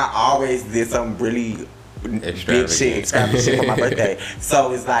 Right. Like I always did some really big shit, extravagant shit for my birthday.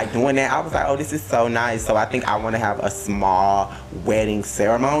 So it's like doing that, I was like, oh, this is so nice. So I think I want to have a small wedding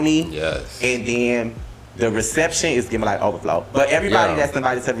ceremony. Yes. And then the reception is giving like overflow. But everybody that's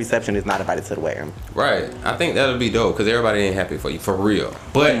invited to the reception is not invited to the wedding. Right. I think that'll be dope because everybody ain't happy for you, for real.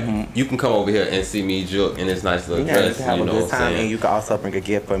 But you can come over here and see me joke in this nice little dress. Have a good time, and you can also bring a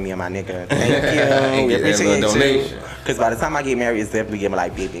gift for me and my nigga. Thank you. We appreciate you. Because by the time I get married, it's definitely giving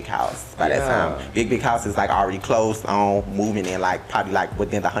like big house. By that time, big house is like already closed on, moving in like probably like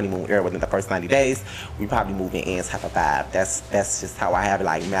within the honeymoon era, within the first 90 days. We probably moving in type of vibe. That's just how I have it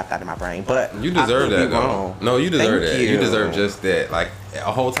like mapped out in my brain. But you deserve that though. No, you deserve that. You deserve just that. Like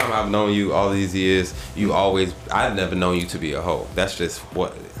a whole time I've known you, all these years, I've never known you to be a hoe. That's just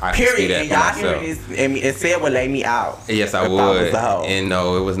what I see that for myself. And Ced would lay me out. Yes, I would. And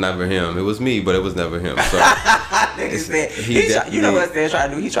no, it was never him. It was me, but it was never him. So you know what Ced tried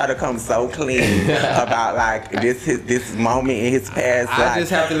to do? He tried to come so clean about like this moment in his past. I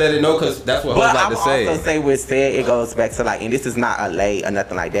just have to let it know because that's what hoes like to say. But I also say with Ced, it goes back to like, and this is not a lay or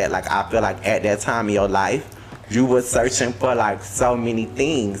nothing like that. Like I feel like at that time in your life, you were searching for like so many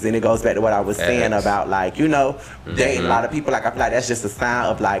things, and it goes back to what I was saying about like, you know, dating a lot of people. Like I feel like that's just a sign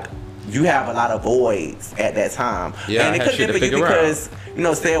of like you have a lot of voids at that time. Yeah, and it could have been for you because you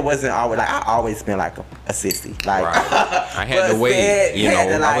know, Ced wasn't always like, I always been like a sissy. Like I had to wait, you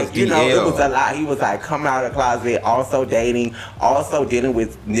know, like, I was you know, it was a lot. He was like coming out of the closet, also dating, also dealing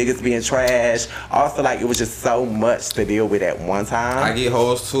with niggas being trash. Also like it was just so much to deal with at one time. I get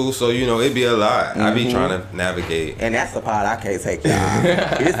hoes too, so you know it'd be a lot. I be trying to navigate. And that's the part I can't take, y'all.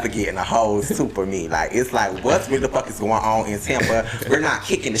 It's the getting the hoes too for me. Like it's like what the fuck is going on in Tampa? We're not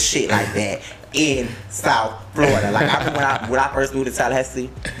kicking the shit like that in South Florida. Like when I first moved to Tallahassee,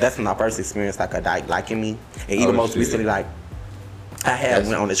 that's when I first experienced like a dyke liking me. And even most recently, like I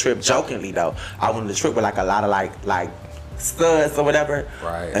went on a trip jokingly though. I went on the trip with like a lot of like studs or whatever.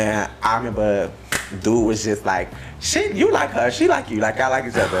 Right. And I remember dude was just like, shit, you like her, she like you, like I like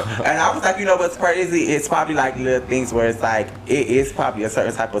each other. And I was like, you know what's crazy? It's probably like little things where it's like, it is probably a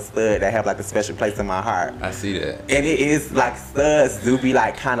certain type of stud that have like a special place in my heart. I see that. And it is like studs do be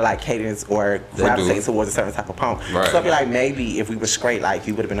like kind of like catering or gravitating towards a certain type of pump. Right. So I feel like maybe if we were straight, like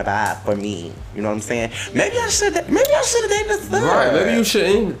he would have been a vibe for me. You know what I'm saying? Maybe I should have dated a stud. Right. Maybe you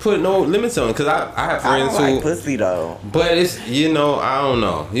shouldn't put no limits on, because I have friends who like pussy though. But it's, you know, I don't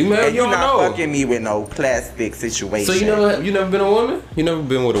know. You you're not know. fucking me with no plastic situation. So you never been a woman? You never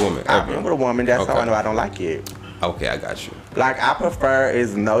been with a woman? I've been with a woman. That's how I know I don't like it. Okay, I got you. Like I prefer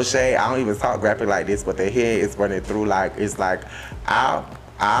is no shade. I don't even talk graphic like this, but the head is running through. Like it's like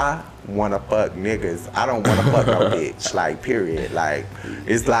I wanna fuck niggas. I don't wanna fuck no bitch. Like period. Like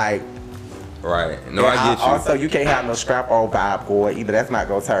it's like. Right. No, I get you. Also, you can't have no strap-on vibe for it either. That's not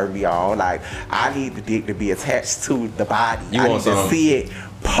gonna turn me on. Like, I need the dick to be attached to the body. I need to see it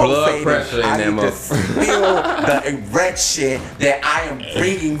blood pressure in I that need to motherfucker. feel the erection that I am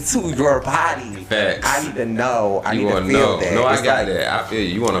bringing to your body. Facts. I need to know. I You need to want to feel know? that. No, I It's got like, that. I feel you.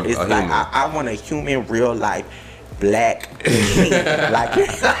 You want a it's like human. I want a human, real life, black king. like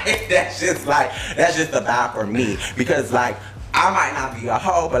that's just the vibe for me. Because like I might not be a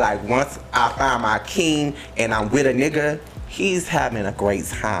hoe, but like once I find my king and I'm with a nigga, he's having a great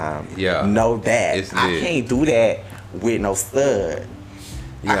time. Yeah. Know that. It's I lit. can't do that with no stud.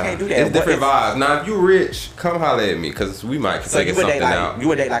 I can't do that. It's different vibes. Now, if you rich, come holler at me, because we might So figure something out. You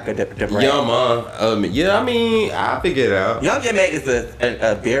would date like a different. Young man, yeah, I mean, I'll figure it out. Young M.A. is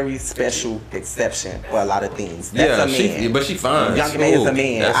a very special exception for a lot of things. That's a man. But she fine. Young M.A. is a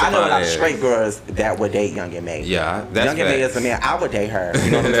man. That's I know a lot of ass. straight girls that would date Young M.A. Yeah, that's Young M.A. is facts. a man. I would date her.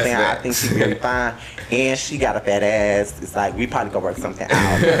 You know what I'm That's saying? I facts. think she's very fine. And she got a fat ass. It's like, we probably gonna work something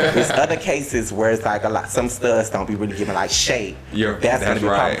out. There's other cases where it's like some studs don't be really giving like shape. That's gonna be a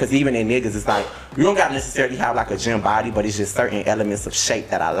problem. right. Because even in niggas, it's like, you don't gotta necessarily have like a gym body, but it's just certain elements of shape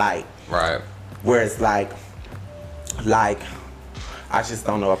that I like. Right. Where it's like, I just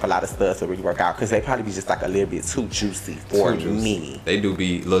don't know if a lot of studs will really work out because they probably be just like a little bit too juicy for me. They do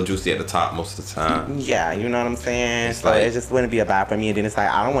be a little juicy at the top most of the time. Yeah, you know what I'm saying? It's So like- it just wouldn't be a vibe for me. And then it's like,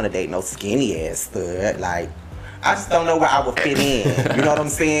 I don't want to date no skinny ass stud. Like, I just don't know where I would fit in. You know what I'm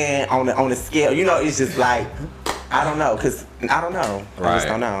saying? On the scale. You know, it's just like, I don't know. Because I don't know. I Right. just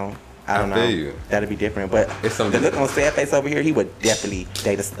don't know. I don't know. feel you. That'd be different. But It's the something look on Ced face over here, he would definitely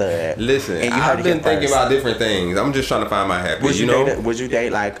date a stud. Listen, And you heard I've it been here thinking first. about different things. I'm just trying to find my happiness, Would you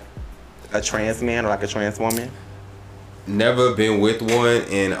date like a trans man or like a trans woman? Never been with one,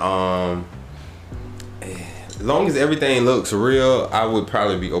 and as long as everything looks real, I would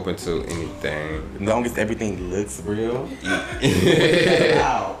probably be open to anything. As long as everything looks real.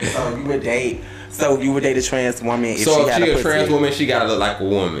 Wow. So you would date a trans woman if So she had if she a a trans pussy. woman, she gotta look like a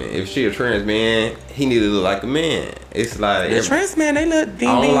woman. If she a trans man, he need to look like a man. It's like The trans man, they look ding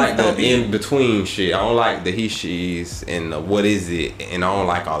I don't ding. like the in between shit. I don't like the he she's and the what is it, and I don't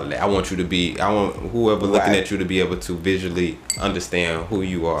like all of that. I want whoever looking Right. at you to be able to visually understand who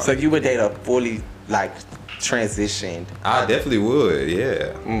you are. So you would date a fully like transitioned. I definitely would,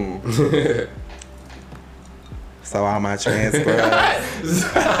 yeah. So all my trans girls,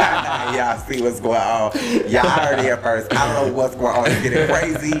 y'all see what's going on. Y'all heard it here first. I don't know what's going on. It's getting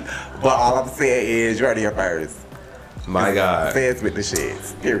crazy, but all I'm saying is you heard it here first. My God. Feds with the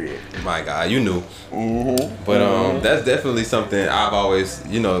shits. Period. My God, you knew. But that's definitely something I've always,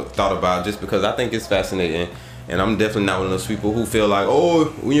 thought about, just because I think it's fascinating. And I'm definitely not one of those people who feel like, oh,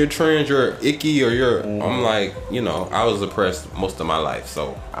 when you're trans, you're icky or you're. I'm like, I was oppressed most of my life,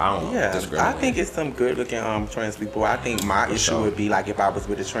 so I don't discriminate. I think it's some good looking trans people. I think my issue would be like if I was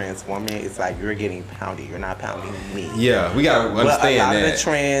with a trans woman, it's like you're getting pounded, you're not pounding me. Yeah, we gotta understand but a lot that. of the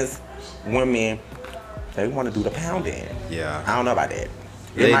trans women, they want to do the pounding. Yeah. I don't know about that.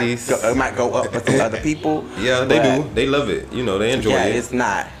 Ladies. It might go up for some other people. Yeah, they do. They love it. They enjoy Yeah, it. it's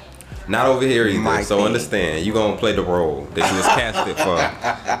not. Not over here either. My So thing. understand, you gonna play the role that you was casted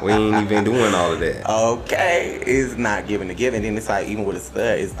for. We ain't even doing all of that. Okay, it's not giving the giving. And it's like, even with a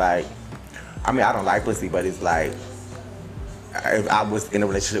stud, it's like, I mean, I don't like pussy, but it's like, if I was in a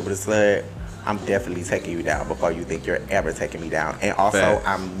relationship with a stud, I'm definitely taking you down before you think you're ever taking me down. And also, Facts.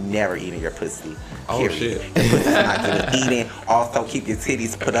 I'm never eating your pussy. Oh, Period. shit. Your pussy's not good at eating. Also, keep your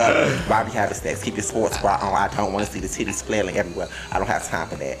titties put up while we having sex. Keep your sports bra on. I don't want to see the titties flailing everywhere. I don't have time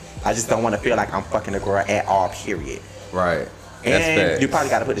for that. I just don't want to feel like I'm fucking a girl at all, period. Right. That's And facts. you probably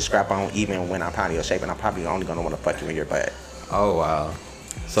got to put the strap on even when I'm pounding your shape, and I'm probably only going to want to fuck you in your butt. Oh wow.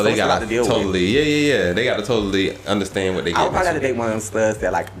 So So they it's a lot gotta to deal with. totally, yeah. They gotta totally understand what they I get would probably have to into. date one of them studs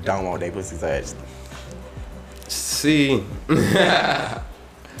that like don't want their pussy touched. See, I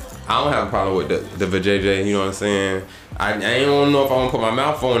don't have a problem with the vajayjay. You know what I'm saying? I don't know if I want to put my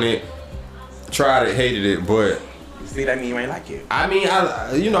mouth on it. Tried it, hated it, but You see, that mean you ain't like it. I mean,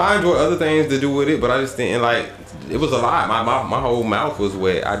 I enjoy other things to do with it, but I just didn't like. It was a lot. My whole mouth was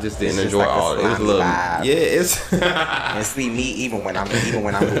wet. I just didn't It's just enjoy like a all. It was a slimy little. vibe. Yeah, it's. And see me, even when I'm with the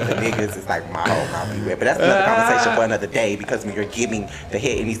niggas, it's like my whole mouth be wet. But that's another conversation for another day, because when you're giving the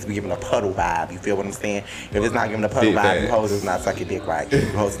head, it needs to be giving a puddle vibe. You feel what I'm saying? If it's not giving a puddle Big vibe, facts. you hoes is not sucking dick right. You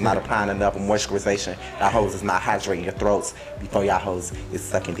hoes is not applying enough moisturization. Y'all hoes is not hydrating your throats before y'all hoes is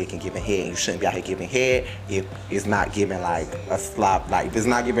sucking dick and giving head. And you shouldn't be out here giving head if it's not giving like a slop, like if it's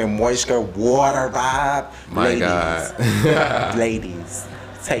not giving moisture, water vibe. My ladies, God. ladies,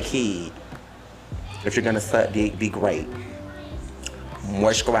 take heed. If you're gonna suck dick, be great.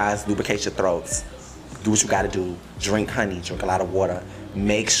 Moisturize, lubricate your throats. Do what you gotta do. Drink honey, drink a lot of water.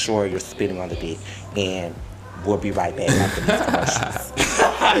 Make sure you're spitting on the dick. And we'll be right back after these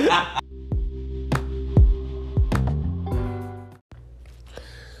commercials.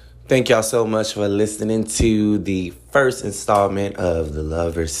 Thank y'all so much for listening to the first installment of the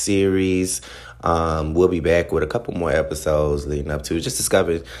Lover series. We'll be back with a couple more episodes leading up to just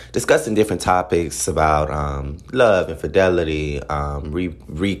discussing different topics about love, infidelity,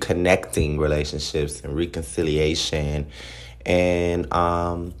 reconnecting relationships and reconciliation, and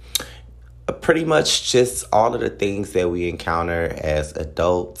pretty much just all of the things that we encounter as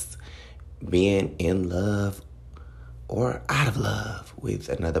adults being in love or out of love with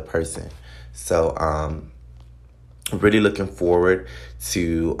another person. So I'm really looking forward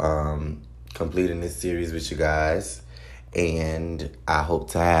to completing this series with you guys. And I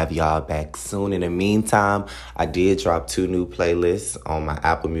hope to have y'all back soon. In the meantime, I did drop 2 new playlists on my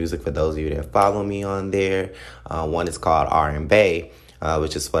Apple Music for those of you that follow me on there. One is called R&B,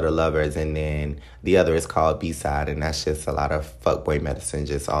 which is for the lovers. And then the other is called B-Side. And that's just a lot of fuckboy medicine,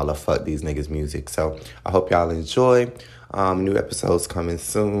 just all the fuck these niggas music. So I hope y'all enjoy. New episodes coming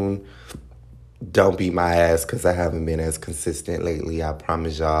soon. Don't beat my ass because I haven't been as consistent lately. I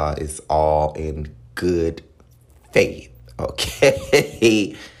promise y'all it's all in good faith.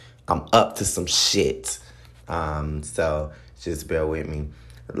 Okay? I'm up to some shit. So just bear with me.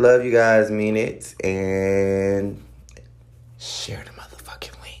 Love you guys, mean it. And share the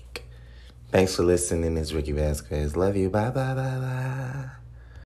motherfucking link. Thanks for listening. It's Ricky Vasquez. Love you. Bye, bye, bye, bye.